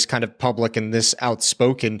open and this kind of public and this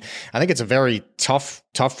outspoken. I think it's a very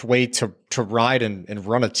tough way to ride and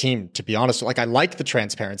run a team, to be honest. Like, I like the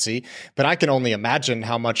transparency, but I can only imagine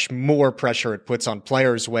how much more pressure it puts on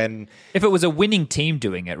players when... If it was a winning team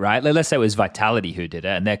doing it, right? Let's say it was Vitality who did it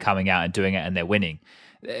and they're coming out and doing it and they're winning.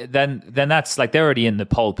 Then that's like they're already in the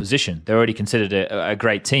pole position. They're already considered a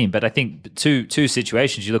great team. But I think two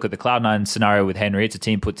situations, you look at the Cloud9 scenario with Henry, it's a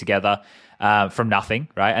team put together from nothing,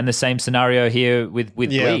 right? And the same scenario here with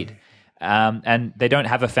Bleed. And they don't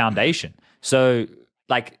have a foundation. So,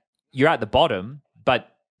 like, you're at the bottom,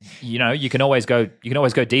 but you can always go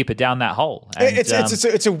deeper down that hole. And,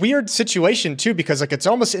 it's a weird situation too, because like it's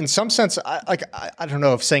almost in some sense, I don't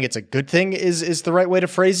know if saying it's a good thing is the right way to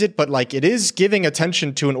phrase it, but like it is giving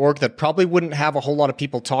attention to an org that probably wouldn't have a whole lot of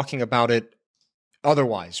people talking about it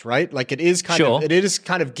otherwise, right? Like it is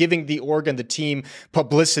kind of giving the org and the team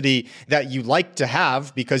publicity that you like to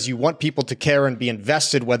have, because you want people to care and be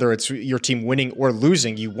invested, whether it's your team winning or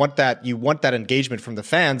losing. You want that engagement from the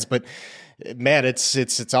fans, but man,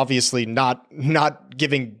 it's obviously not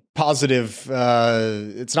giving positive.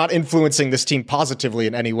 It's not influencing this team positively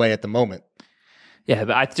in any way at the moment. Yeah,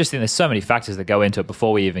 but I just think there's so many factors that go into it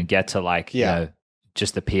before we even get to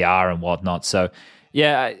just the PR and whatnot. So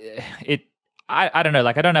yeah, I don't know.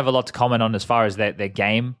 Like I don't have a lot to comment on as far as their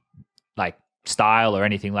game, like style or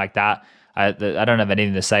anything like that. I don't have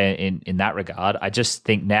anything to say in that regard. I just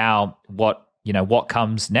think now what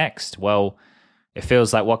comes next. Well, it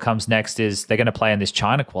feels like what comes next is they're going to play in this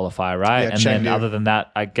China qualifier, right? And then other than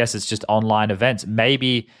that, I guess it's just online events.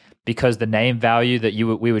 Maybe because the name value that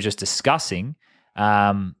we were just discussing,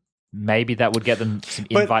 maybe that would get them some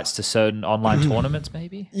invites to certain online tournaments,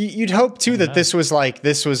 maybe? You'd hope, too, that this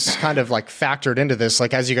was kind of like factored into this.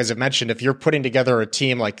 Like, as you guys have mentioned, if you're putting together a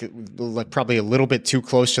team like probably a little bit too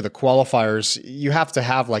close to the qualifiers, you have to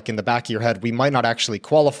have like in the back of your head, we might not actually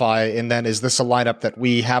qualify. And then is this a lineup that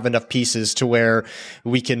we have enough pieces to where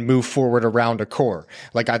we can move forward around a core?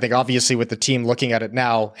 Like, I think obviously with the team looking at it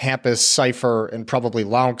now, Hampus, Cypher, and probably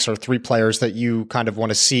Laux are three players that you kind of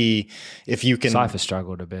want to see if you can. Cypher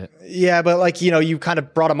struggled a bit. Yeah, but like, you kind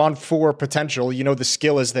of brought him on for potential. The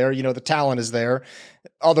skill is there. The talent is there.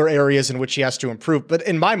 Other areas in which he has to improve. But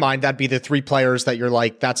in my mind, that'd be the three players that you're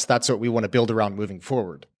like, that's what we want to build around moving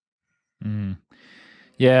forward. Mm.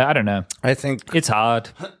 Yeah, I don't know. I think it's hard.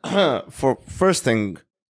 For first thing,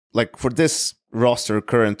 like for this roster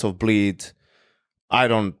current of Bleed, I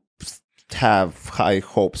don't have high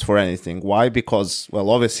hopes for anything. Why? Because,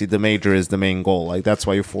 well, obviously the major is the main goal. Like that's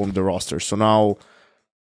why you formed the roster. So now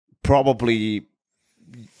probably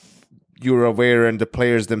you're aware, and the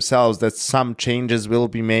players themselves, that some changes will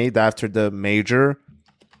be made after the major.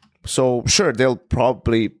 So sure, they'll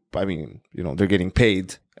probably, they're getting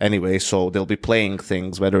paid anyway, so they'll be playing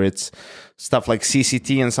things, whether it's stuff like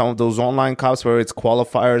CCT and some of those online cups, where it's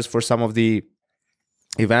qualifiers for some of the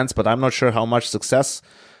events, but I'm not sure how much success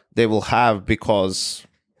they will have, because,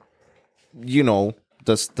 the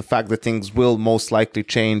fact that things will most likely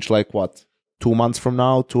change, like what, 2 months from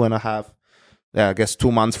now, 2.5. Yeah, I guess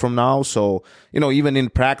 2 months from now. So, even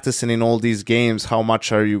in practice and in all these games, how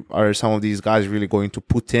much are some of these guys really going to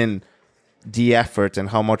put in the effort, and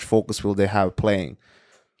how much focus will they have playing?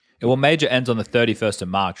 Well, major ends on the 31st of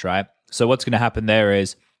March, right? So what's going to happen there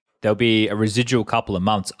is there'll be a residual couple of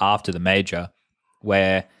months after the major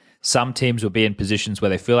where some teams will be in positions where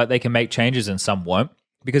they feel like they can make changes and some won't,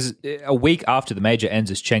 because a week after the major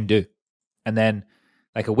ends is Chengdu. And then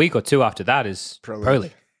like a week or two after that is Pro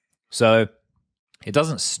League. So it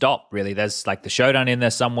doesn't stop, really. There's like the showdown in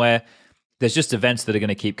there somewhere. There's just events that are going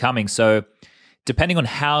to keep coming. So depending on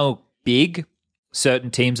how big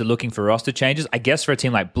certain teams are looking for roster changes, I guess for a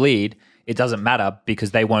team like Bleed, it doesn't matter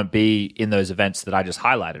because they won't be in those events that I just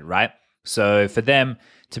highlighted, right? So for them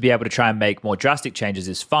to be able to try and make more drastic changes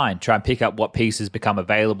is fine. Try and pick up what pieces become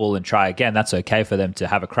available and try again. That's okay for them to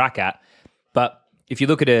have a crack at. But if you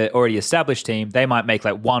look at an already established team, they might make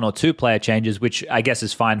like 1 or 2 player changes, which I guess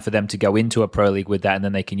is fine for them to go into a pro league with that, and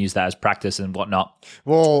then they can use that as practice and whatnot.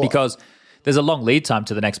 Well, because there's a long lead time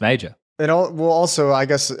to the next major. Also, I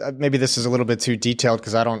guess maybe this is a little bit too detailed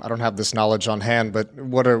because I don't have this knowledge on hand. But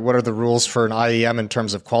what are the rules for an IEM in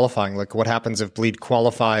terms of qualifying? Like, what happens if Bleed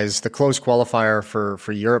qualifies? The closed qualifier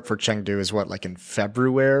for Europe for Chengdu is what, like in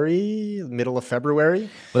February, middle of February?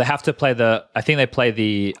 Well, they have to play I think they play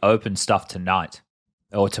the open stuff tonight.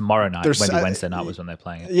 Or tomorrow night, maybe Wednesday night was when they're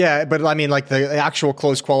playing it. Yeah, but I mean, like the actual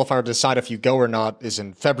closed qualifier to decide if you go or not is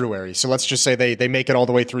in February. So let's just say they make it all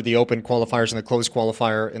the way through the open qualifiers and the closed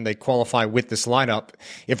qualifier, and they qualify with this lineup.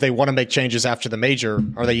 If they want to make changes after the major,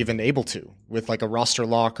 are they even able to with like a roster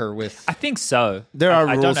lock or with? I think so. There are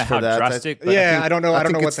rules I don't know for how that. Drastic. I don't know. I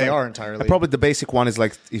don't know what they are entirely. Probably the basic one is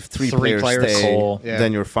like if three players stay,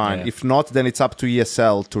 then you're fine. Yeah. If not, then it's up to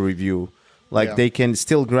ESL to review. They can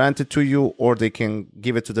still grant it to you, or they can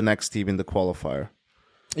give it to the next team in the qualifier.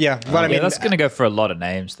 Yeah, but I mean, that's going to go for a lot of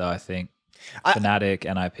names, though. I think Fnatic,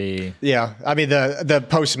 NIP. Yeah, I mean the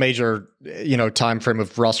post major time frame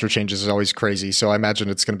of roster changes is always crazy. So I imagine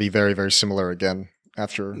it's going to be very, very similar again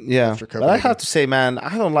after. After but I have to say, man,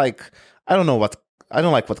 I don't like what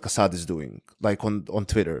Kassad is doing, like on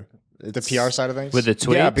Twitter. The PR side of things? With the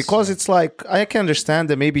tweets? Yeah, because it's like, I can understand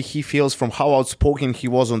that maybe he feels from how outspoken he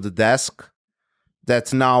was on the desk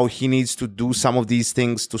that now he needs to do some of these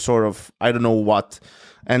things to sort of, I don't know what.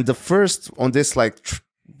 And the first on this like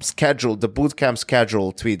schedule, the bootcamp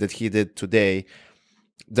schedule tweet that he did today,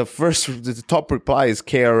 the top reply is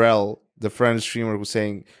KRL, the French streamer, who's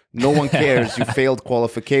saying, no one cares, you failed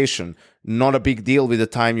qualification. Not a big deal with the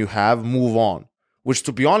time you have, move on. Which,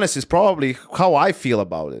 to be honest, is probably how I feel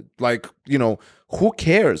about it. Like, you know, who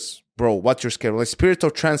cares, bro, what your schedule? Like, spirit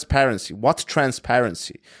of transparency. What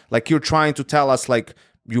transparency? Like, you're trying to tell us, like,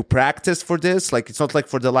 you practiced for this? Like, it's not like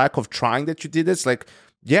for the lack of trying that you did this. Like,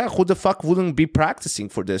 yeah, who the fuck wouldn't be practicing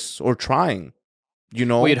for this or trying? You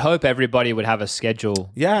know? Well, you'd hope everybody would have a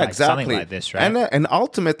schedule. Yeah, like, exactly. Something like this, right? And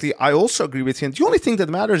ultimately, I also agree with him. The only thing that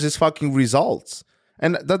matters is fucking results.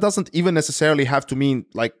 And that doesn't even necessarily have to mean,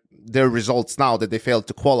 like, their results now that they failed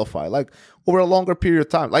to qualify, like over a longer period of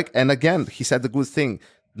time. Like, and again, he said the good thing,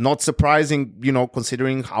 not surprising, you know,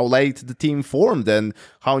 considering how late the team formed and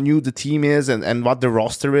how new the team is and what the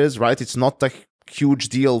roster is, right? It's not a huge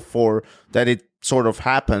deal for that it sort of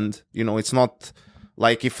happened. You know, it's not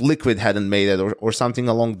like if Liquid hadn't made it or something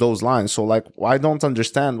along those lines. So like, I don't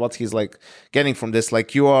understand what he's like getting from this.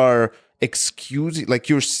 Like, you are excusing, like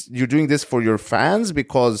you're doing this for your fans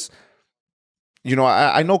because, you know,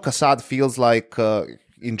 I know Kassad feels like,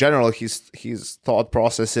 in general, his thought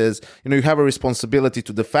process is, you know, you have a responsibility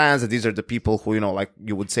to the fans, and these are the people who, you know, like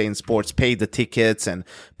you would say in sports, pay the tickets and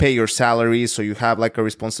pay your salaries, so you have like a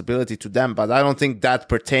responsibility to them. But I don't think that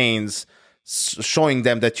pertains showing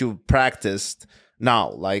them that you practiced now.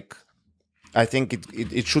 Like, I think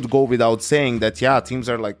it should go without saying that, yeah, teams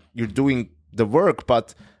are like, you're doing the work,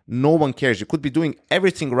 but no one cares. You could be doing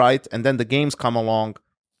everything right, and then the games come along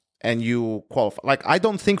and you qualify. Like, I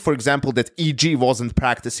don't think, for example, that EG wasn't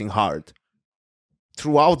practicing hard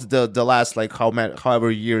throughout the last, like,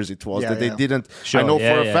 however years it was, they didn't. Sure, I know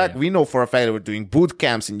for a fact, we know for a fact they were doing boot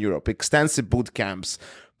camps in Europe, extensive boot camps,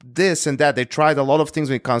 this and that. They tried a lot of things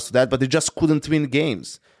when it comes to that, but they just couldn't win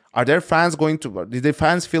games. Did the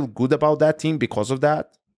fans feel good about that team because of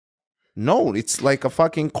that? No, it's like a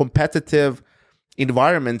fucking competitive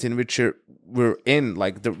environment in which we're in.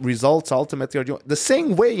 Like, the results ultimately are the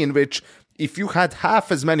same way in which if you had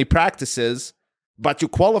half as many practices but you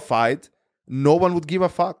qualified, no one would give a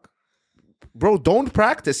fuck. Bro, don't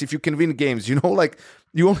practice if you can win games. You know, like,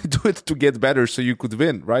 you only do it to get better so you could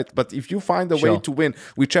win, right? But if you find a way to win,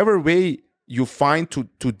 whichever way you find to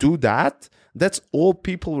do that, that's all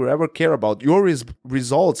people will ever care about. Your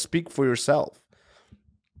results speak for yourself.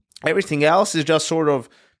 Everything else is just sort of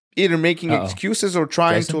either making excuses or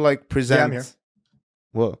trying to, like, present. Yeah, I'm here.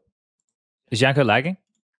 Whoa. Is Janko lagging?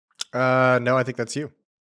 No, I think that's you.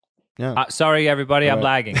 Yeah. Sorry, everybody, I'm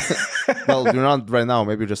lagging. Well, you're not right now.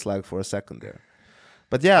 Maybe just lag for a second there.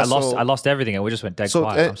 But yeah, I lost everything, and we just went dead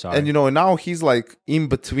quiet. I'm sorry. And you know, now he's like in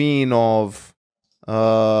between of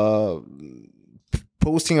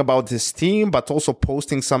posting about his team, but also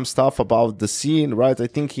posting some stuff about the scene, right? I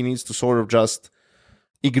think he needs to sort of just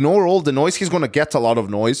ignore all the noise. He's going to get a lot of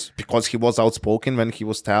noise because he was outspoken when he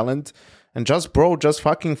was talent. And just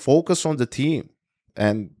fucking focus on the team.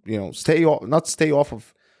 And, you know, not stay off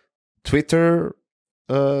of Twitter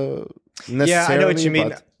necessarily. Yeah, I know what you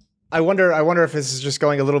mean. I wonder if this is just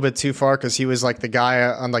going a little bit too far, because he was like the guy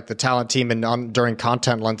on like the talent team and during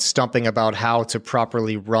content lunch stumping about how to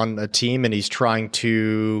properly run a team, and he's trying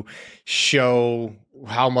to show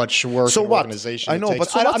how much work and organization. I know,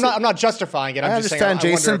 takes. but I'm not justifying it. I understand,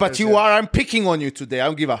 Jason, but I'm picking on you today. I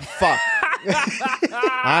don't give a fuck.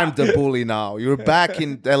 I'm the bully now. You're back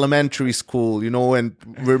in elementary school, you know, and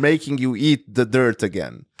we're making you eat the dirt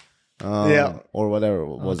again. Or whatever.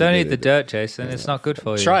 Don't eat the dirt, Jason. It's not good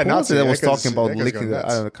for you. Try not to. I was talking about licking it.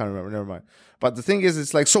 I can't remember. Never mind. But the thing is,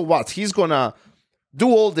 it's like, so what? He's gonna do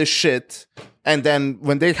all this shit, and then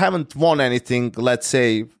when they haven't won anything, let's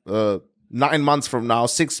say 9 months from now,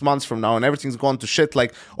 6 months from now, and everything's gone to shit,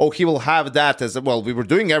 like, oh, he will have that as, well, we were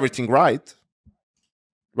doing everything right.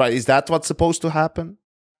 Right? Is that what's supposed to happen?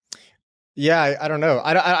 Yeah, I don't know.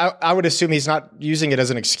 I would assume he's not using it as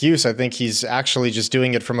an excuse. I think he's actually just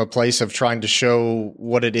doing it from a place of trying to show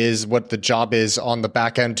what it is, what the job is on the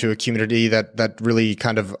back end to a community that really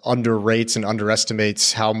kind of underrates and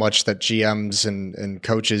underestimates how much that GMs and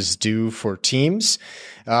coaches do for teams.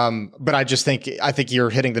 But I think you're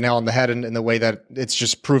hitting the nail on the head in the way that it's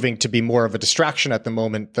just proving to be more of a distraction at the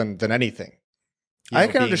moment than anything. I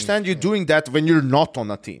can understand you doing that when you're not on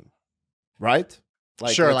a team, right?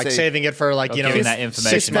 Sure, like saving it for like, giving that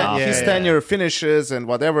information out. His tenure finishes and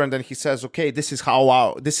whatever, and then he says, okay, this is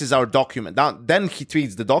our document. Then he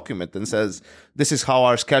tweets the document and says, this is how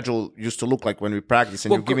our schedule used to look like when we practice,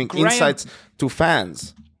 and you're giving insights to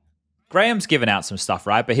fans. Graham's given out some stuff,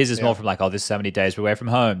 right? But his is more from like, this is so many days we're away from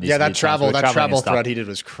home. That travel thread he did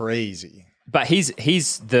was crazy. But he's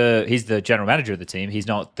the general manager of the team. He's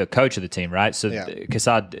not the coach of the team, right? So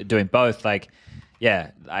Kassad doing both, like,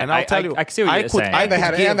 and I'll tell you, I see what you're saying.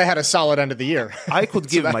 And they had a solid end of the year. I could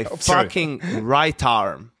give my fucking right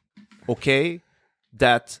arm, okay,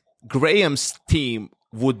 that Graham's team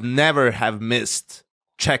would never have missed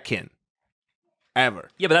check-in. Ever.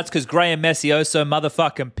 Yeah, but that's because Graham Messioso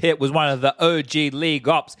motherfucking Pitt was one of the OG league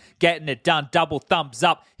ops getting it done. Double thumbs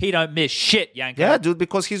up. He don't miss shit, Yanko. Yeah, dude,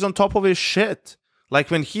 because he's on top of his shit.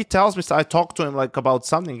 Like when he tells me, I talk to him like about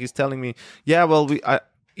something. He's telling me,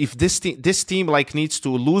 if this team like needs to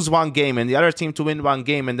lose one game and the other team to win one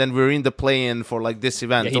game, and then we're in the play-in for like this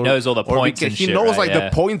event. Yeah, he knows all the points. He knows the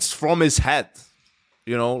points from his head.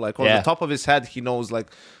 You know, like on the top of his head, he knows like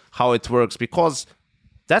how it works, because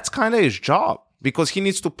that's kind of his job. Because he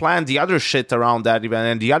needs to plan the other shit around that event.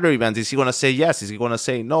 And the other event, is he going to say yes? Is he going to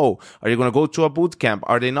say no? Are you going to go to a boot camp?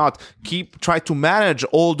 Are they not? Try to manage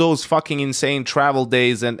all those fucking insane travel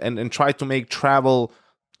days and try to make travel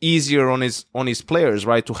easier on his players,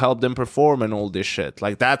 right? To help them perform and all this shit.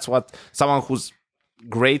 Like that's what someone who's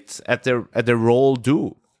great at their role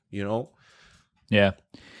do, you know? Yeah.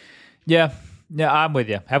 Yeah. Yeah, I'm with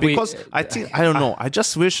you. I don't know. I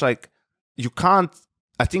just wish like you can't.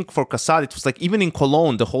 I think for Kassad, it was like, even in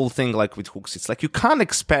Cologne, the whole thing like with hooks, it's like you can't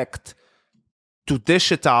expect to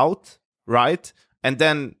dish it out, right? And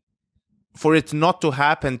then for it not to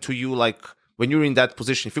happen to you, like when you're in that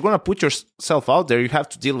position, if you're going to put yourself out there, you have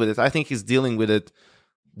to deal with it. I think he's dealing with it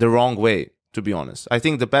the wrong way, to be honest. I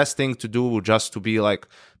think the best thing to do would just to be like,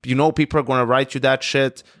 people are going to write you that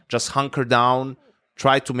shit, just hunker down,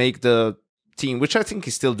 try to make the team, which I think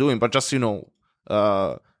he's still doing, but just,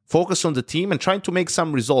 focus on the team and trying to make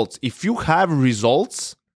some results. If you have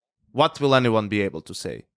results, what will anyone be able to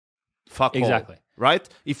say? Fuck exactly. All, right?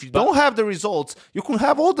 If you don't have the results, you can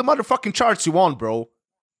have all the motherfucking charts you want, bro.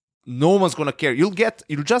 No one's gonna care. You'll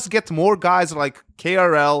just get more guys like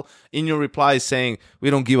KRL in your replies saying, we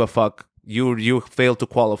don't give a fuck. You failed to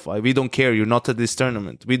qualify. We don't care. You're not at this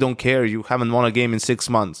tournament. We don't care. You haven't won a game in 6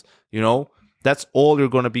 months. That's all you're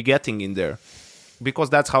gonna be getting in there.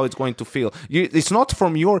 Because that's how it's going to feel. It's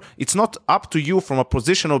not up to you from a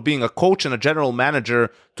position of being a coach and a general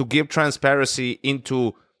manager to give transparency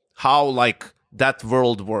into how like that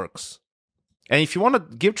world works. And if you want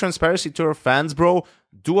to give transparency to your fans, bro,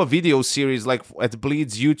 do a video series like at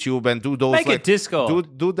Bleed's YouTube and do those. Make like, a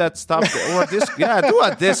Discord. Do that stuff. Or do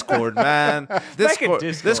a Discord, man.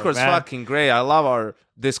 Discord's fucking great. I love our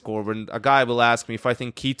Discord. When a guy will ask me if I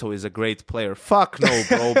think Keto is a great player. Fuck no,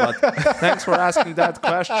 bro. But thanks for asking that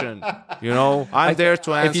question. I'm there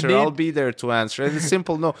to answer. I'll be there to answer. And it's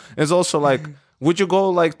simple. No, it's also like, would you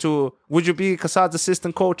be Kassad's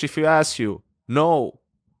assistant coach if he asked you? No.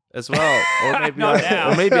 As well, or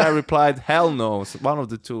maybe I replied hell no, one of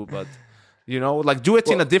the two. But do it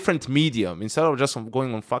in a different medium instead of just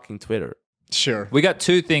going on fucking Twitter. Sure. We got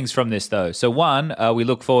two things from this though. So one, we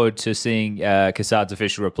look forward to seeing Kassad's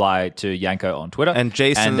official reply to Yanko on Twitter, and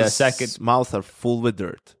Jason's second mouth are full with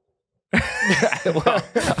dirt. Well,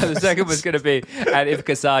 the second was going to be, and if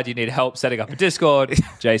Kassad, you need help setting up a Discord,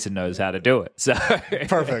 Jason knows how to do it. So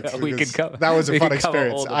perfect. That was a fun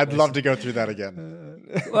experience. I'd love to go through that again.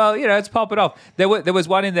 Well, it's popping off. There was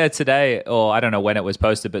one in there today, or I don't know when it was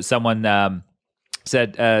posted, but someone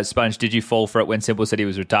said, Sponge, did you fall for it when Simple said he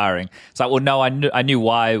was retiring? It's like, well, no, I knew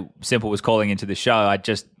why Simple was calling into the show. I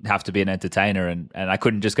just have to be an entertainer, and I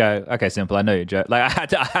couldn't just go, okay, Simple, I know you joke. Like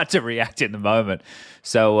I had to react in the moment.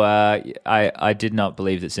 So I did not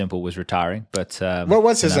believe that Simple was retiring. But what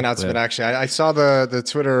was his announcement? Actually, I saw the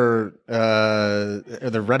Twitter or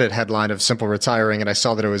the Reddit headline of Simple retiring, and I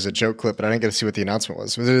saw that it was a joke clip, but I didn't get to see what the announcement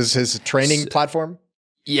was. Was it his training platform?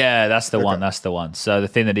 Yeah, that's the one. That's the one. So the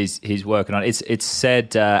thing that he's working on, it's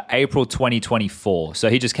said April 2024. So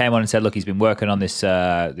he just came on and said, look, he's been working on this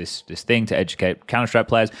thing to educate Counter-Strike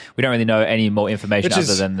players. We don't really know any more information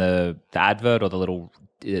other than the advert or the little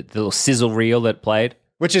sizzle reel that played.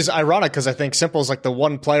 Which is ironic because I think Simple's like the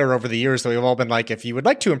one player over the years that we've all been like, if you would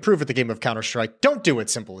like to improve at the game of Counter-Strike, don't do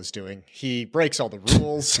what Simple is doing. He breaks all the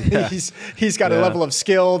rules. Yeah. He's got a level of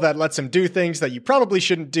skill that lets him do things that you probably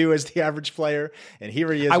shouldn't do as the average player. And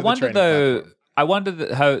here he is. I wonder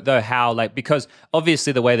how like, because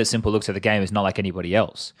obviously the way that Simple looks at the game is not like anybody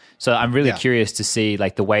else. So I'm really curious to see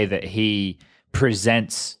like the way that he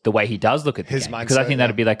presents the way he does look at the His game. mindset, Because I think yeah.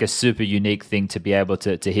 that'd be like a super unique thing to be able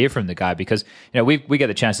to hear from the guy, because we get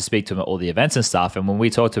the chance to speak to him at all the events and stuff, and when we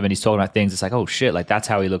talk to him and he's talking about things, it's like, oh shit, like that's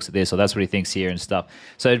how he looks at this, or that's what he thinks here and stuff.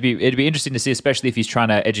 So it'd be interesting to see, especially if he's trying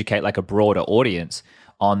to educate like a broader audience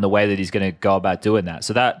on the way that he's going to go about doing that.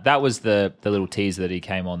 So that was the little teaser that he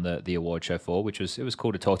came on the award show for, which was, it was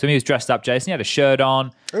cool to talk to him. He was dressed up, Jason. He had a shirt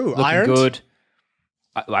on, looking ironed? good.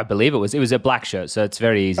 I believe it was a black shirt, so it's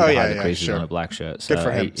very easy to hide the creases on a black shirt. So Good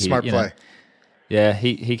for him. Smart play. Yeah,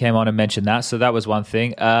 he came on and mentioned that, so that was one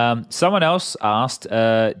thing. Someone else asked,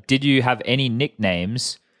 did you have any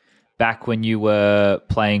nicknames back when you were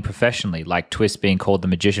playing professionally, like Twist being called the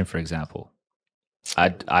Magician, for example?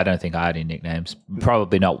 I don't think I had any nicknames.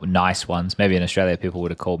 Probably not nice ones. Maybe in Australia people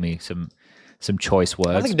would have called me some choice words.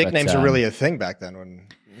 I don't think nicknames were really a thing back then when...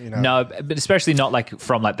 No, but especially not like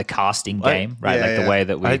from like the casting game, right? The way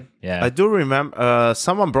that we. I do remember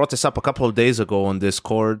someone brought this up a couple of days ago on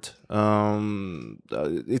Discord.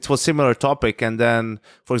 It was similar topic, and then,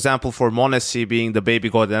 for example, for Monacy being the baby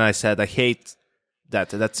god, and I said I hate that.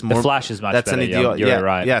 That's more. The Flash is much that's better. An idiot. You're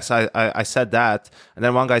right. Yes, I said that, and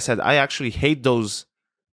then one guy said I actually hate those.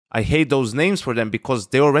 I hate those names for them because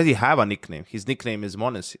they already have a nickname. His nickname is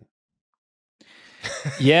Monacy.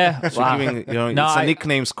 Yeah, wow. It's a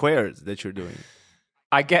nickname squared that you're doing.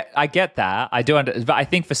 I get that. I do, but I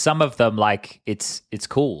think for some of them, like it's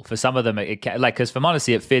cool. For some of them, because for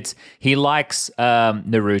Monacy, it fits. He likes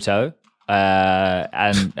Naruto,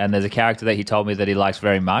 and there's a character that he told me that he likes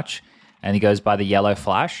very much, and he goes by the Yellow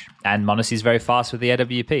Flash. And Monacy's very fast with the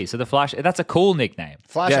AWP, so the Flash. That's a cool nickname.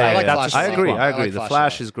 Flash, I like Flash. I agree. Like the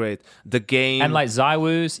Flash is great. The game and like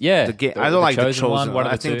Zywoo's, yeah. The game. I don't like the Chosen one. What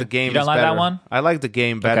I think the game. You don't is like better. that one? I like the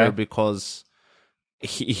game better because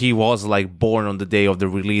he was like born on the day of the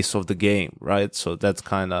release of the game, right? So that's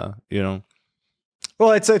kind of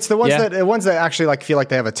Well, it's the ones that actually like feel like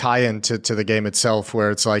they have a tie-in to the game itself,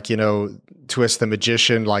 where it's like Twist the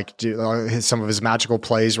Magician, like some of his magical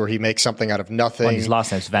plays where he makes something out of nothing. Well, his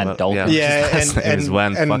last name's Van Dolken. Yeah, his name is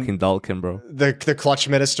Van fucking Dolken, bro. The Clutch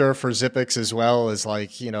Minister for Zippix as well is like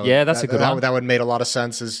that's a good one. That would made a lot of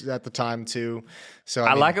sense at the time too. So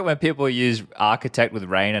I like it when people use Architect with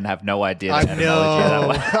Rain and have no idea. I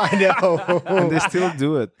know. And they still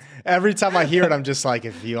do it. Every time I hear it, I'm just like,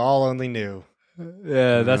 if you all only knew.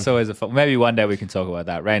 Yeah, that's always a fun. Maybe one day we can talk about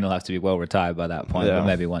that. Rain will have to be well retired by that point, but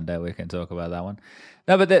maybe one day we can talk about that one.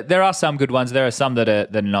 No, but there are some good ones. There are some that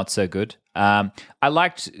are not so good. I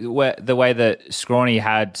liked the way that Scrawny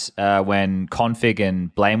had when Config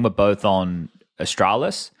and Blame were both on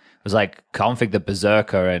Astralis. It was like Config the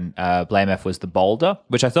Berserker and Blame F was the Boulder,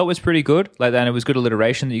 which I thought was pretty good. Like, and it was good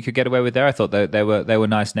alliteration that you could get away with there. I thought they were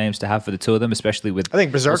nice names to have for the two of them, especially with. I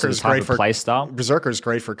think Berserker is great for play style. Berserker is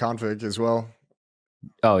great for Config as well.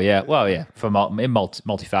 Oh yeah, well yeah, for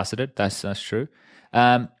multifaceted. That's true.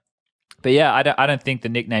 But yeah, I don't think the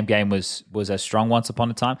nickname game was as strong once upon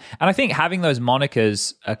a time, and I think having those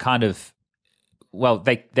monikers are kind of, well,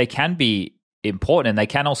 they can be important, and they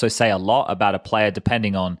can also say a lot about a player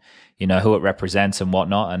depending on who it represents and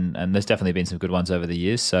whatnot. And there's definitely been some good ones over the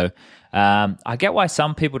years. So I get why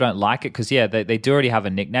some people don't like it because they do already have a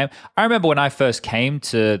nickname. I remember when I first came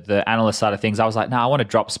to the analyst side of things, I was like, no, I want to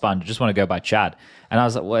drop Sponge. I just want to go by Chad. And I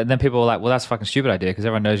was like, well, and then people were like, well, that's a fucking stupid idea because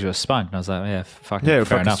everyone knows you're a Sponge. And I was like, yeah, fair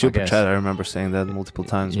fucking enough, stupid Chad. I remember saying that multiple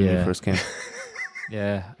times when you first came.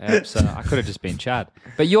 Yeah, so I could have just been Chad.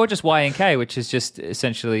 But you're just YNK, which is just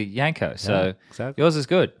essentially Yanko. So exactly. Yours is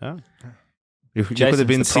good. Yeah. You could have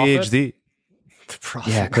been CHD.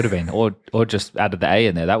 Yeah, it could have been. Or just added the A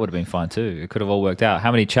in there. That would have been fine too. It could have all worked out.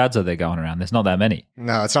 How many Chads are there going around? There's not that many.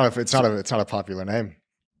 No, it's not a popular name.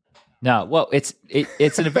 No, well, it's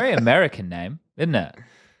a very American name, isn't it?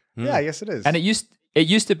 Yeah, I guess it is. And it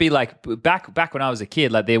used to be like back when I was a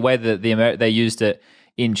kid, like the way that they used it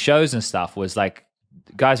in shows and stuff was like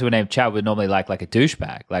guys who were named Chad would normally like a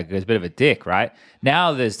douchebag, like it was a bit of a dick, right?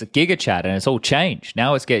 Now there's the Giga Chad and it's all changed.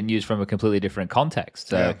 Now it's getting used from a completely different context.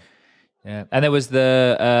 So yeah. And there was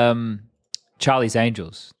the Charlie's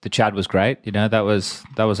Angels. The Chad was great. That was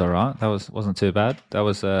all right. That wasn't too bad. That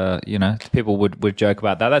was people would joke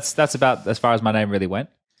about that. That's about as far as my name really went.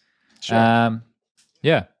 Sure.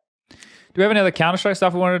 Yeah. Do we have any other Counter-Strike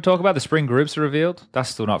stuff we wanted to talk about? The spring groups are revealed. That's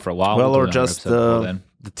still not for a while. Well, or just the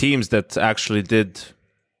teams that actually did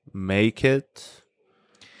make it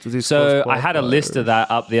to these. So I had a list of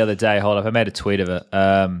that up the other day. Hold up, I made a tweet of it.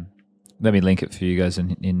 Let me link it for you guys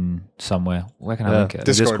in somewhere. Where can I link it?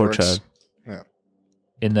 Discord chat. Yeah.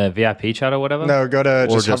 In the VIP chat or whatever? No, go to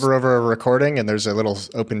just hover over a recording and there's a little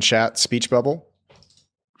open chat speech bubble.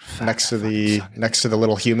 Next to the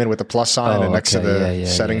little human with the plus sign and next to the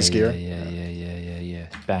settings gear. Yeah.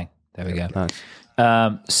 Bang. There we go.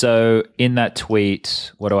 Nice. So in that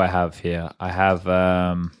tweet, what do I have here? I have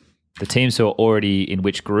the teams who are already in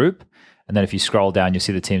which group. And then if you scroll down, you'll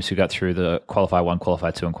see the teams who got through the Qualifier 1,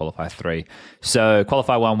 Qualifier 2, and Qualifier 3. So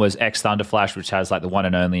Qualifier 1 was Thunderflash, which has like the one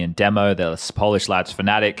and only in demo. There's Polish lads,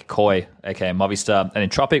 Fnatic, Koi, aka Movistar, and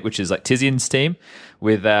Entropic, which is like Tizian's team,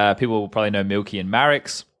 with people will probably know Milky and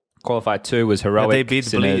Marix. Qualifier 2 was Heroic. They beat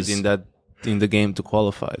Sinners. Bleed in the game to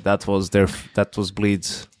qualify. That was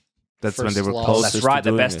Bleed's. That's First when they were loss. closest. That's right, to the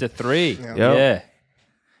doing best it. of 3. Yeah.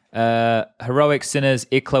 Heroic, Sinners,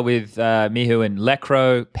 Ikla with Mihu and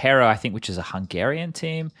Lekro, Pero, I think, which is a Hungarian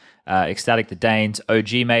team, Ecstatic the Danes,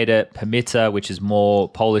 OG made it, Permitta, which is more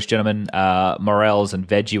Polish gentlemen, Morels and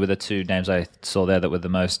Veggie were the 2 names I saw there that were the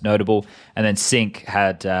most notable, and then Sync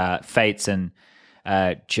had Fates and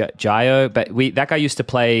Gio, but that guy used to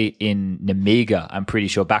play in Namiga, I'm pretty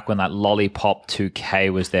sure, back when like Lollipop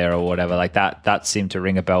 2K was there or whatever, like that seemed to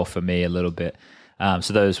ring a bell for me a little bit.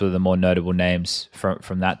 So those were the more notable names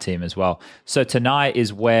from that team as well. So tonight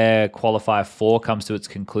is where Qualifier 4 comes to its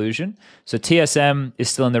conclusion. So TSM is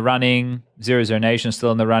still in the running, 00 Nation is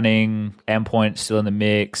still in the running, Endpoint still in the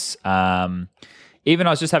mix. Even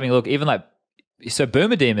I was just having a look, even like, so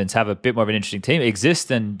Boomer Demons have a bit more of an interesting team.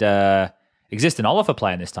 Exist and Oliver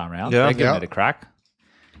playing this time around. Yeah. They're giving it a crack.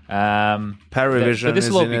 Paravision but this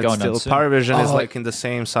is will all in be it going still. on soon. Paravision is like in the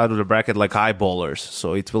same side of the bracket like Eyeballers,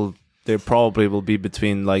 so it will. They probably will be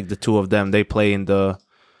between like the 2 of them. They play in the.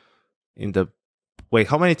 Wait,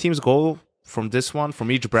 how many teams go from this one from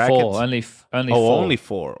each bracket? 4, only 4. Only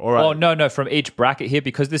 4. All right. Oh, no, from each bracket here,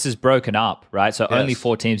 because this is broken up, right? So only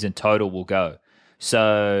 4 teams in total will go.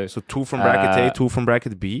 So 2 from bracket A, 2 from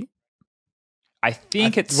bracket B. I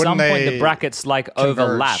think at some point the brackets like converge?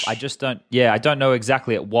 overlap. I just don't. Yeah, I don't know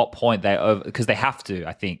exactly at what point they over, because they have to.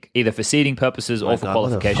 I think either for seeding purposes or for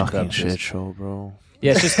qualification what a fucking purposes. shit show, bro.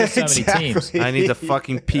 Yeah, it's just there's so many teams. I need a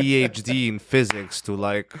fucking PhD in physics to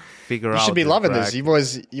like figure out. You should be loving this.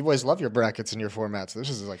 bracket. You boys love your brackets and your formats. This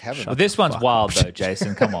is like heaven. But this one's wild though,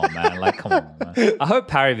 Jason. Come on, man. Like, come on, man. I hope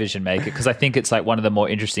Paravision make it because I think it's like one of the more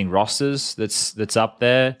interesting rosters that's up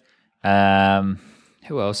there.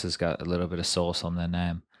 Who else has got a little bit of sauce on their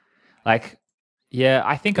name? Like, yeah,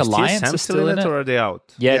 I think Is Alliance TSM is still in it. or are they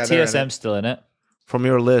out? Yeah, they're in TSM's still in it. From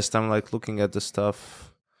your list, I'm like looking at the stuff.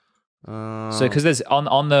 So because there's on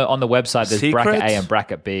the website there's Secret? bracket A and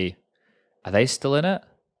bracket B. Are they still in it?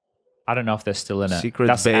 I don't know if they're still in it. Secret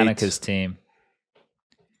That's Bait. Annika's team.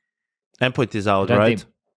 Endpoint is out, I don't right? think-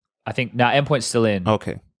 I think now Endpoint's still in.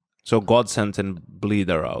 Okay. So Godsent and Bleed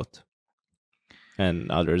are out.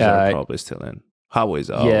 And others are probably still in. How is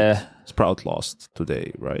out? Yeah. Sprout lost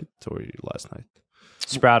today, right? Or last night.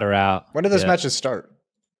 Sprout are out. When did those Yeah. matches start?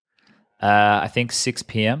 I think 6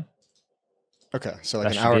 p.m. Okay, so like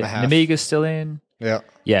That an should hour be and a it. half. Namiga's still in. Yeah.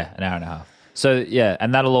 Yeah, an hour and a half. So yeah,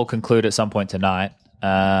 and that'll all conclude at some point tonight.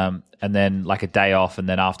 And then like a day off, and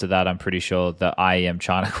then after that, I'm pretty sure the IEM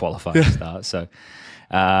China qualifiers start. So,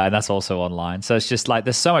 and that's also online. So it's just like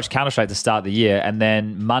there's so much Counter-Strike to start the year, and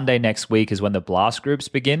then Monday next week is when the Blast groups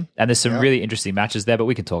begin, and there's some really interesting matches there. But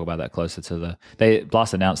we can talk about that closer to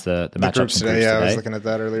Blast announced the matchups Groups and today. groups Yeah, I today. was looking at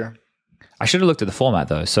that earlier. I should have looked at the format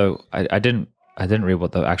though, so I didn't read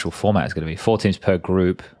what the actual format is going to be. 4 teams per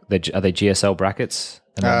group. Are they GSL brackets?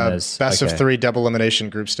 And then there's Best of 3 double elimination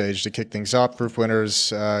group stage to kick things up. Group winners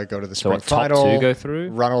go to the So spring what, top final. 2 go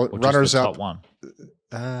through? Or just Runners the up. top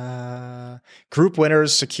 1? Group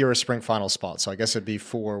winners secure a spring final spot. So I guess it'd be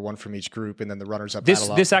 4, 1 from each group, and then the runners up.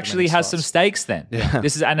 battle out This for the actually remaining has some spots. stakes then. Yeah.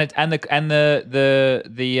 This is and the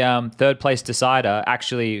third place decider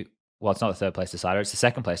actually. Well, it's not the third place decider; it's the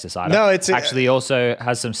second place decider. No, it's actually also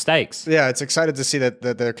has some stakes. Yeah, it's excited to see that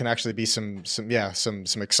there can actually be some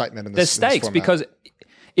excitement in this. There's stakes format. because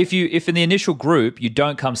if in the initial group you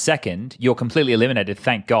don't come second, you're completely eliminated.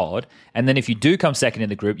 Thank God. And then if you do come second in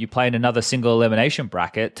the group, you play in another single elimination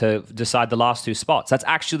bracket to decide the last 2 spots. That's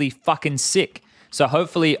actually fucking sick. So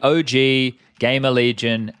hopefully OG, Gamer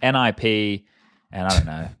Legion, NIP, and I don't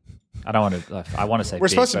know. I don't want to. I want to say we're big,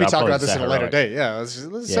 supposed to but be I'll talking probably about this say in a later heroic. date. Yeah, let's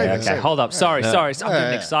Yeah, save it. okay. Save it. Hold up. Sorry. I'm getting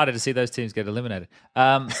yeah. excited to see those teams get eliminated.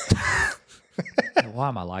 Why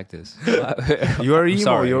am I like this? You are emo.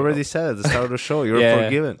 sorry. You already said at the start of the show. You're Yeah.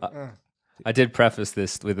 forgiven. I did preface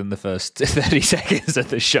this within the first 30 seconds of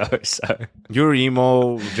the show. So You're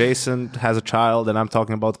emo. Jason has a child, and I'm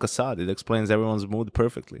talking about Kassad. It explains everyone's mood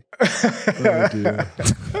perfectly. What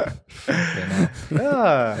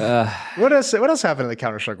else happened in the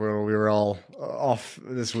Counter-Strike world? We were all off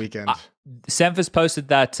this weekend. Semphis posted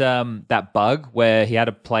that that bug where he had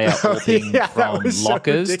a player warping from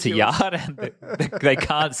lockers to yard, and they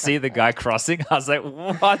can't see the guy crossing. I was like,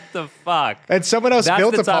 what the fuck? And someone else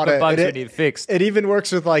built upon it. That's the type of bugs we need fixed. It even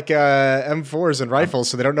works with like M4s and rifles,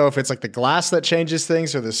 so they don't know if it's like the glass that changes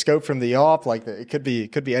things or the scope from the op. Like it could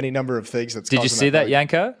be any number of things. Did you see that,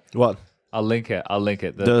 Yanko? What? I'll link it. The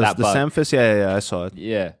Semphis? Yeah, I saw it.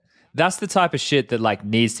 Yeah. That's the type of shit that like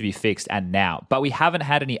needs to be fixed and now. But we haven't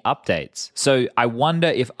had any updates. So I wonder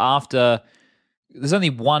if after there's only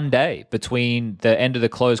one day between the end of the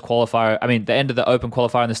closed qualifier, the end of the open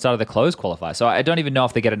qualifier and the start of the closed qualifier. So I don't even know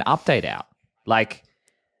if they get an update out. Like,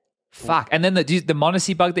 fuck. And then the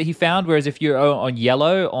Monacy bug that he found, whereas if you're on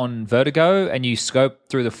yellow on Vertigo and you scope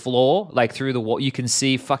through the floor, like through the wall, you can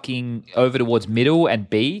see fucking over towards middle and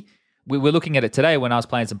B. We were looking at it today when I was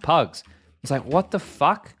playing some pugs. It's like, what the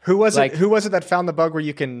fuck? Who was it that found the bug where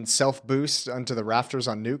you can self-boost onto the rafters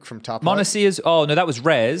on Nuke from top right? Monacy is... Oh, no, that was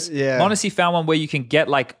Rez. Yeah. Monacy found one where you can get,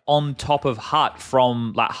 like, on top of Hut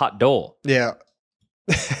from, like, Hut door. Yeah.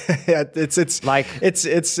 Yeah, it's like...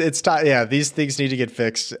 Yeah, these things need to get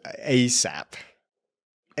fixed ASAP.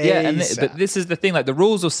 Yeah, but this is the thing. Like, the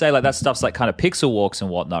rules will say, like, that stuff's, like, kind of pixel walks and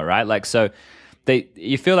whatnot, right? Like, so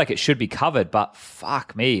you feel like it should be covered, but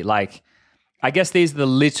fuck me, like... I guess these are the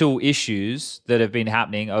little issues that have been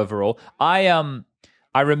happening overall. I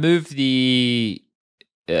removed the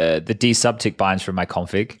de-subtick binds from my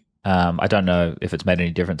config. I don't know if it's made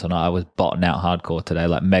any difference or not. I was botting out hardcore today,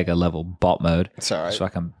 like mega level bot mode. It's all right. So I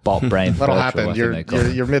can bot brain. That'll happen. You're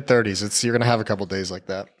mid-30s. You're gonna have a couple days like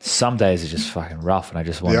that. Some days are just fucking rough, and I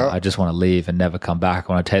just want to leave and never come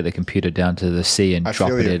back. I want to take the computer down to the sea and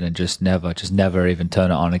drop it in and just never even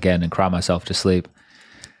turn it on again and cry myself to sleep.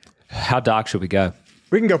 How dark should we go?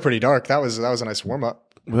 We can go pretty dark. That was a nice warm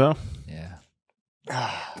up. Well, yeah.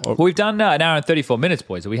 Well, we've done an hour and 34 minutes,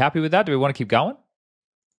 boys. Are we happy with that? Do we want to keep going?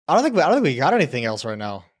 I don't think we got anything else right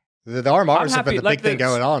now. The RMRs have been the big thing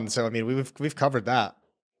going on. So I mean, we've covered that.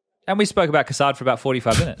 And we spoke about Kassad for about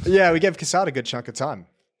 45 minutes. Yeah, we gave Kassad a good chunk of time.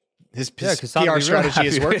 His PR strategy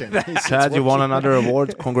is working. Kassad, you won another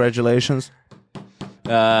award. Congratulations.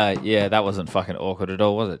 Yeah, that wasn't fucking awkward at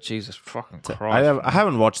all, was it? Jesus fucking Christ. I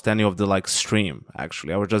haven't watched any of the stream,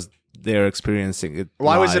 actually. I was just there experiencing it.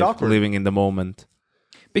 Why was it awkward? Living in the moment.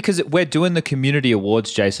 Because we're doing the community awards,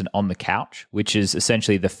 Jason, on the couch, which is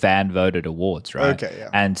essentially the fan voted awards, right? Okay, yeah.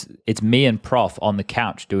 And it's me and Prof on the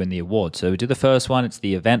couch doing the awards. So we do the first one, it's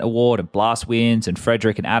the event award, and Blast wins, and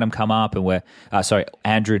Frederick and Adam come up, and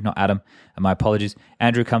Andrew, not Adam, and my apologies.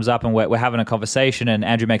 Andrew comes up, and we're having a conversation, and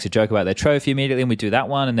Andrew makes a joke about their trophy immediately, and we do that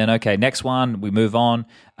one, and then, okay, next one, we move on.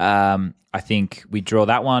 I think we draw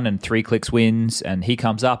that one, and 3 Clicks wins, and he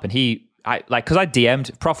comes up, and because I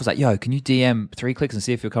DM'd, Prof was like, yo, can you DM 3 Clicks and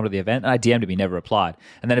see if he'll come to the event? And I DM'd him, he never replied.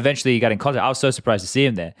 And then eventually he got in contact. I was so surprised to see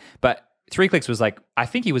him there. But 3 Clicks was like, I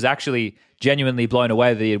think he was actually genuinely blown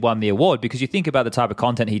away that he had won the award, because you think about the type of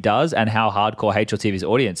content he does and how hardcore HLTV's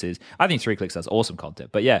audience is. I think 3 Clicks does awesome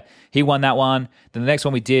content. But yeah, he won that one. Then the next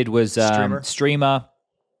one we did was Streamer,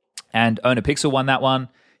 and Owner Pixel won that one.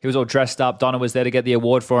 He was all dressed up. Donna was there to get the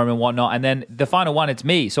award for him and whatnot. And then the final one, it's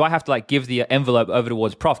me. So I have to give the envelope over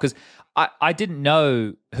towards Prof, because I didn't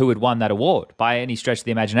know who had won that award by any stretch of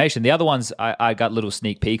the imagination. The other ones I got a little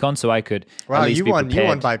sneak peek on, so I could at least be prepared. You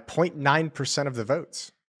won by 0.9% of the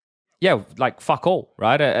votes. Yeah, fuck all,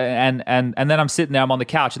 right? And then I'm sitting there, I'm on the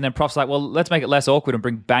couch, and then Prof's like, well, let's make it less awkward and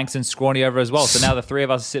bring Banks and Scrawny over as well. So now the 3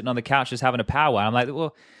 of us are sitting on the couch just having a powwow. And I'm like,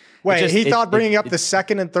 well... Wait, he thought bringing up the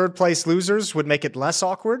second and third place losers would make it less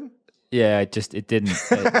awkward? Yeah, it didn't.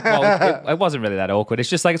 It wasn't really that awkward. It's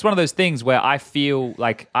just it's one of those things where I feel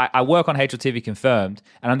like I work on HLTV Confirmed,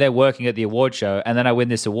 and I'm there working at the award show, and then I win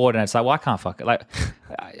this award, and it's like, well, I can't fuck it.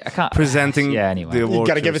 I can't. Presenting anyway. the award. You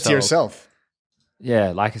got to give it to yourself.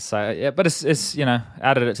 Yeah, but it's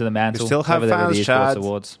added it to the mantle. You still have fans, Chad,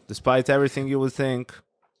 awards. Despite everything you would think.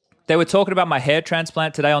 They were talking about my hair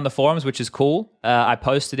transplant today on the forums, which is cool. I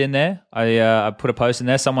posted in there. I put a post in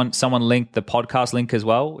there. Someone linked the podcast link as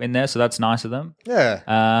well in there, so that's nice of them. Yeah,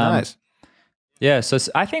 nice. Yeah, so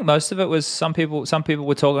I think most of it was some people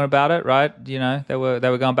were talking about it, right? They were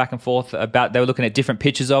going back and forth about. They were looking at different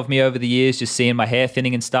pictures of me over the years, just seeing my hair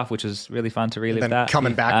thinning and stuff, which was really fun to relive. And then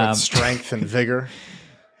coming back with strength and vigor.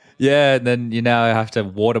 Yeah, and then I have to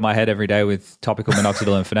water my head every day with topical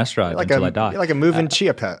minoxidil and finasteride until I die. Like a moving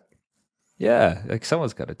chia pet. Yeah,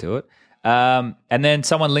 someone's got to do it. And then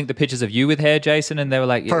someone linked the pictures of you with hair, Jason, and they were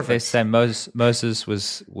like, they're saying Moses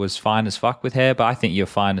was fine as fuck with hair, but I think you're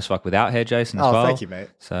fine as fuck without hair, Jason, as well. Oh, thank you, mate.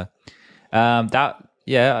 So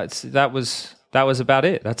that was about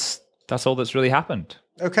it. That's all that's really happened.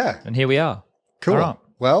 Okay. And here we are. Cool. Right.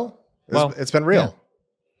 Well, It's been real.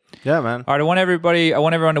 Yeah, man. All right, I want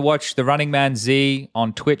everyone to watch the Running Man Z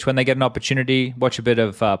on Twitch when they get an opportunity. Watch a bit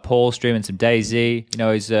of Paul streaming some DayZ. You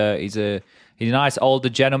know, he's a nice older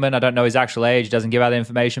gentleman. I don't know his actual age. Doesn't give out the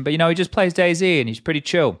information, but you know, he just plays DayZ and he's pretty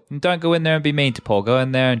chill. And don't go in there and be mean to Paul. Go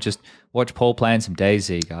in there and just watch Paul playing some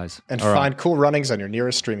DayZ, guys. And find cool runnings on your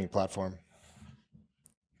nearest streaming platform.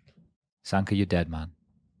 Sanka, you're dead, man.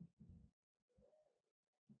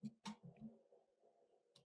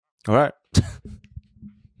 All right.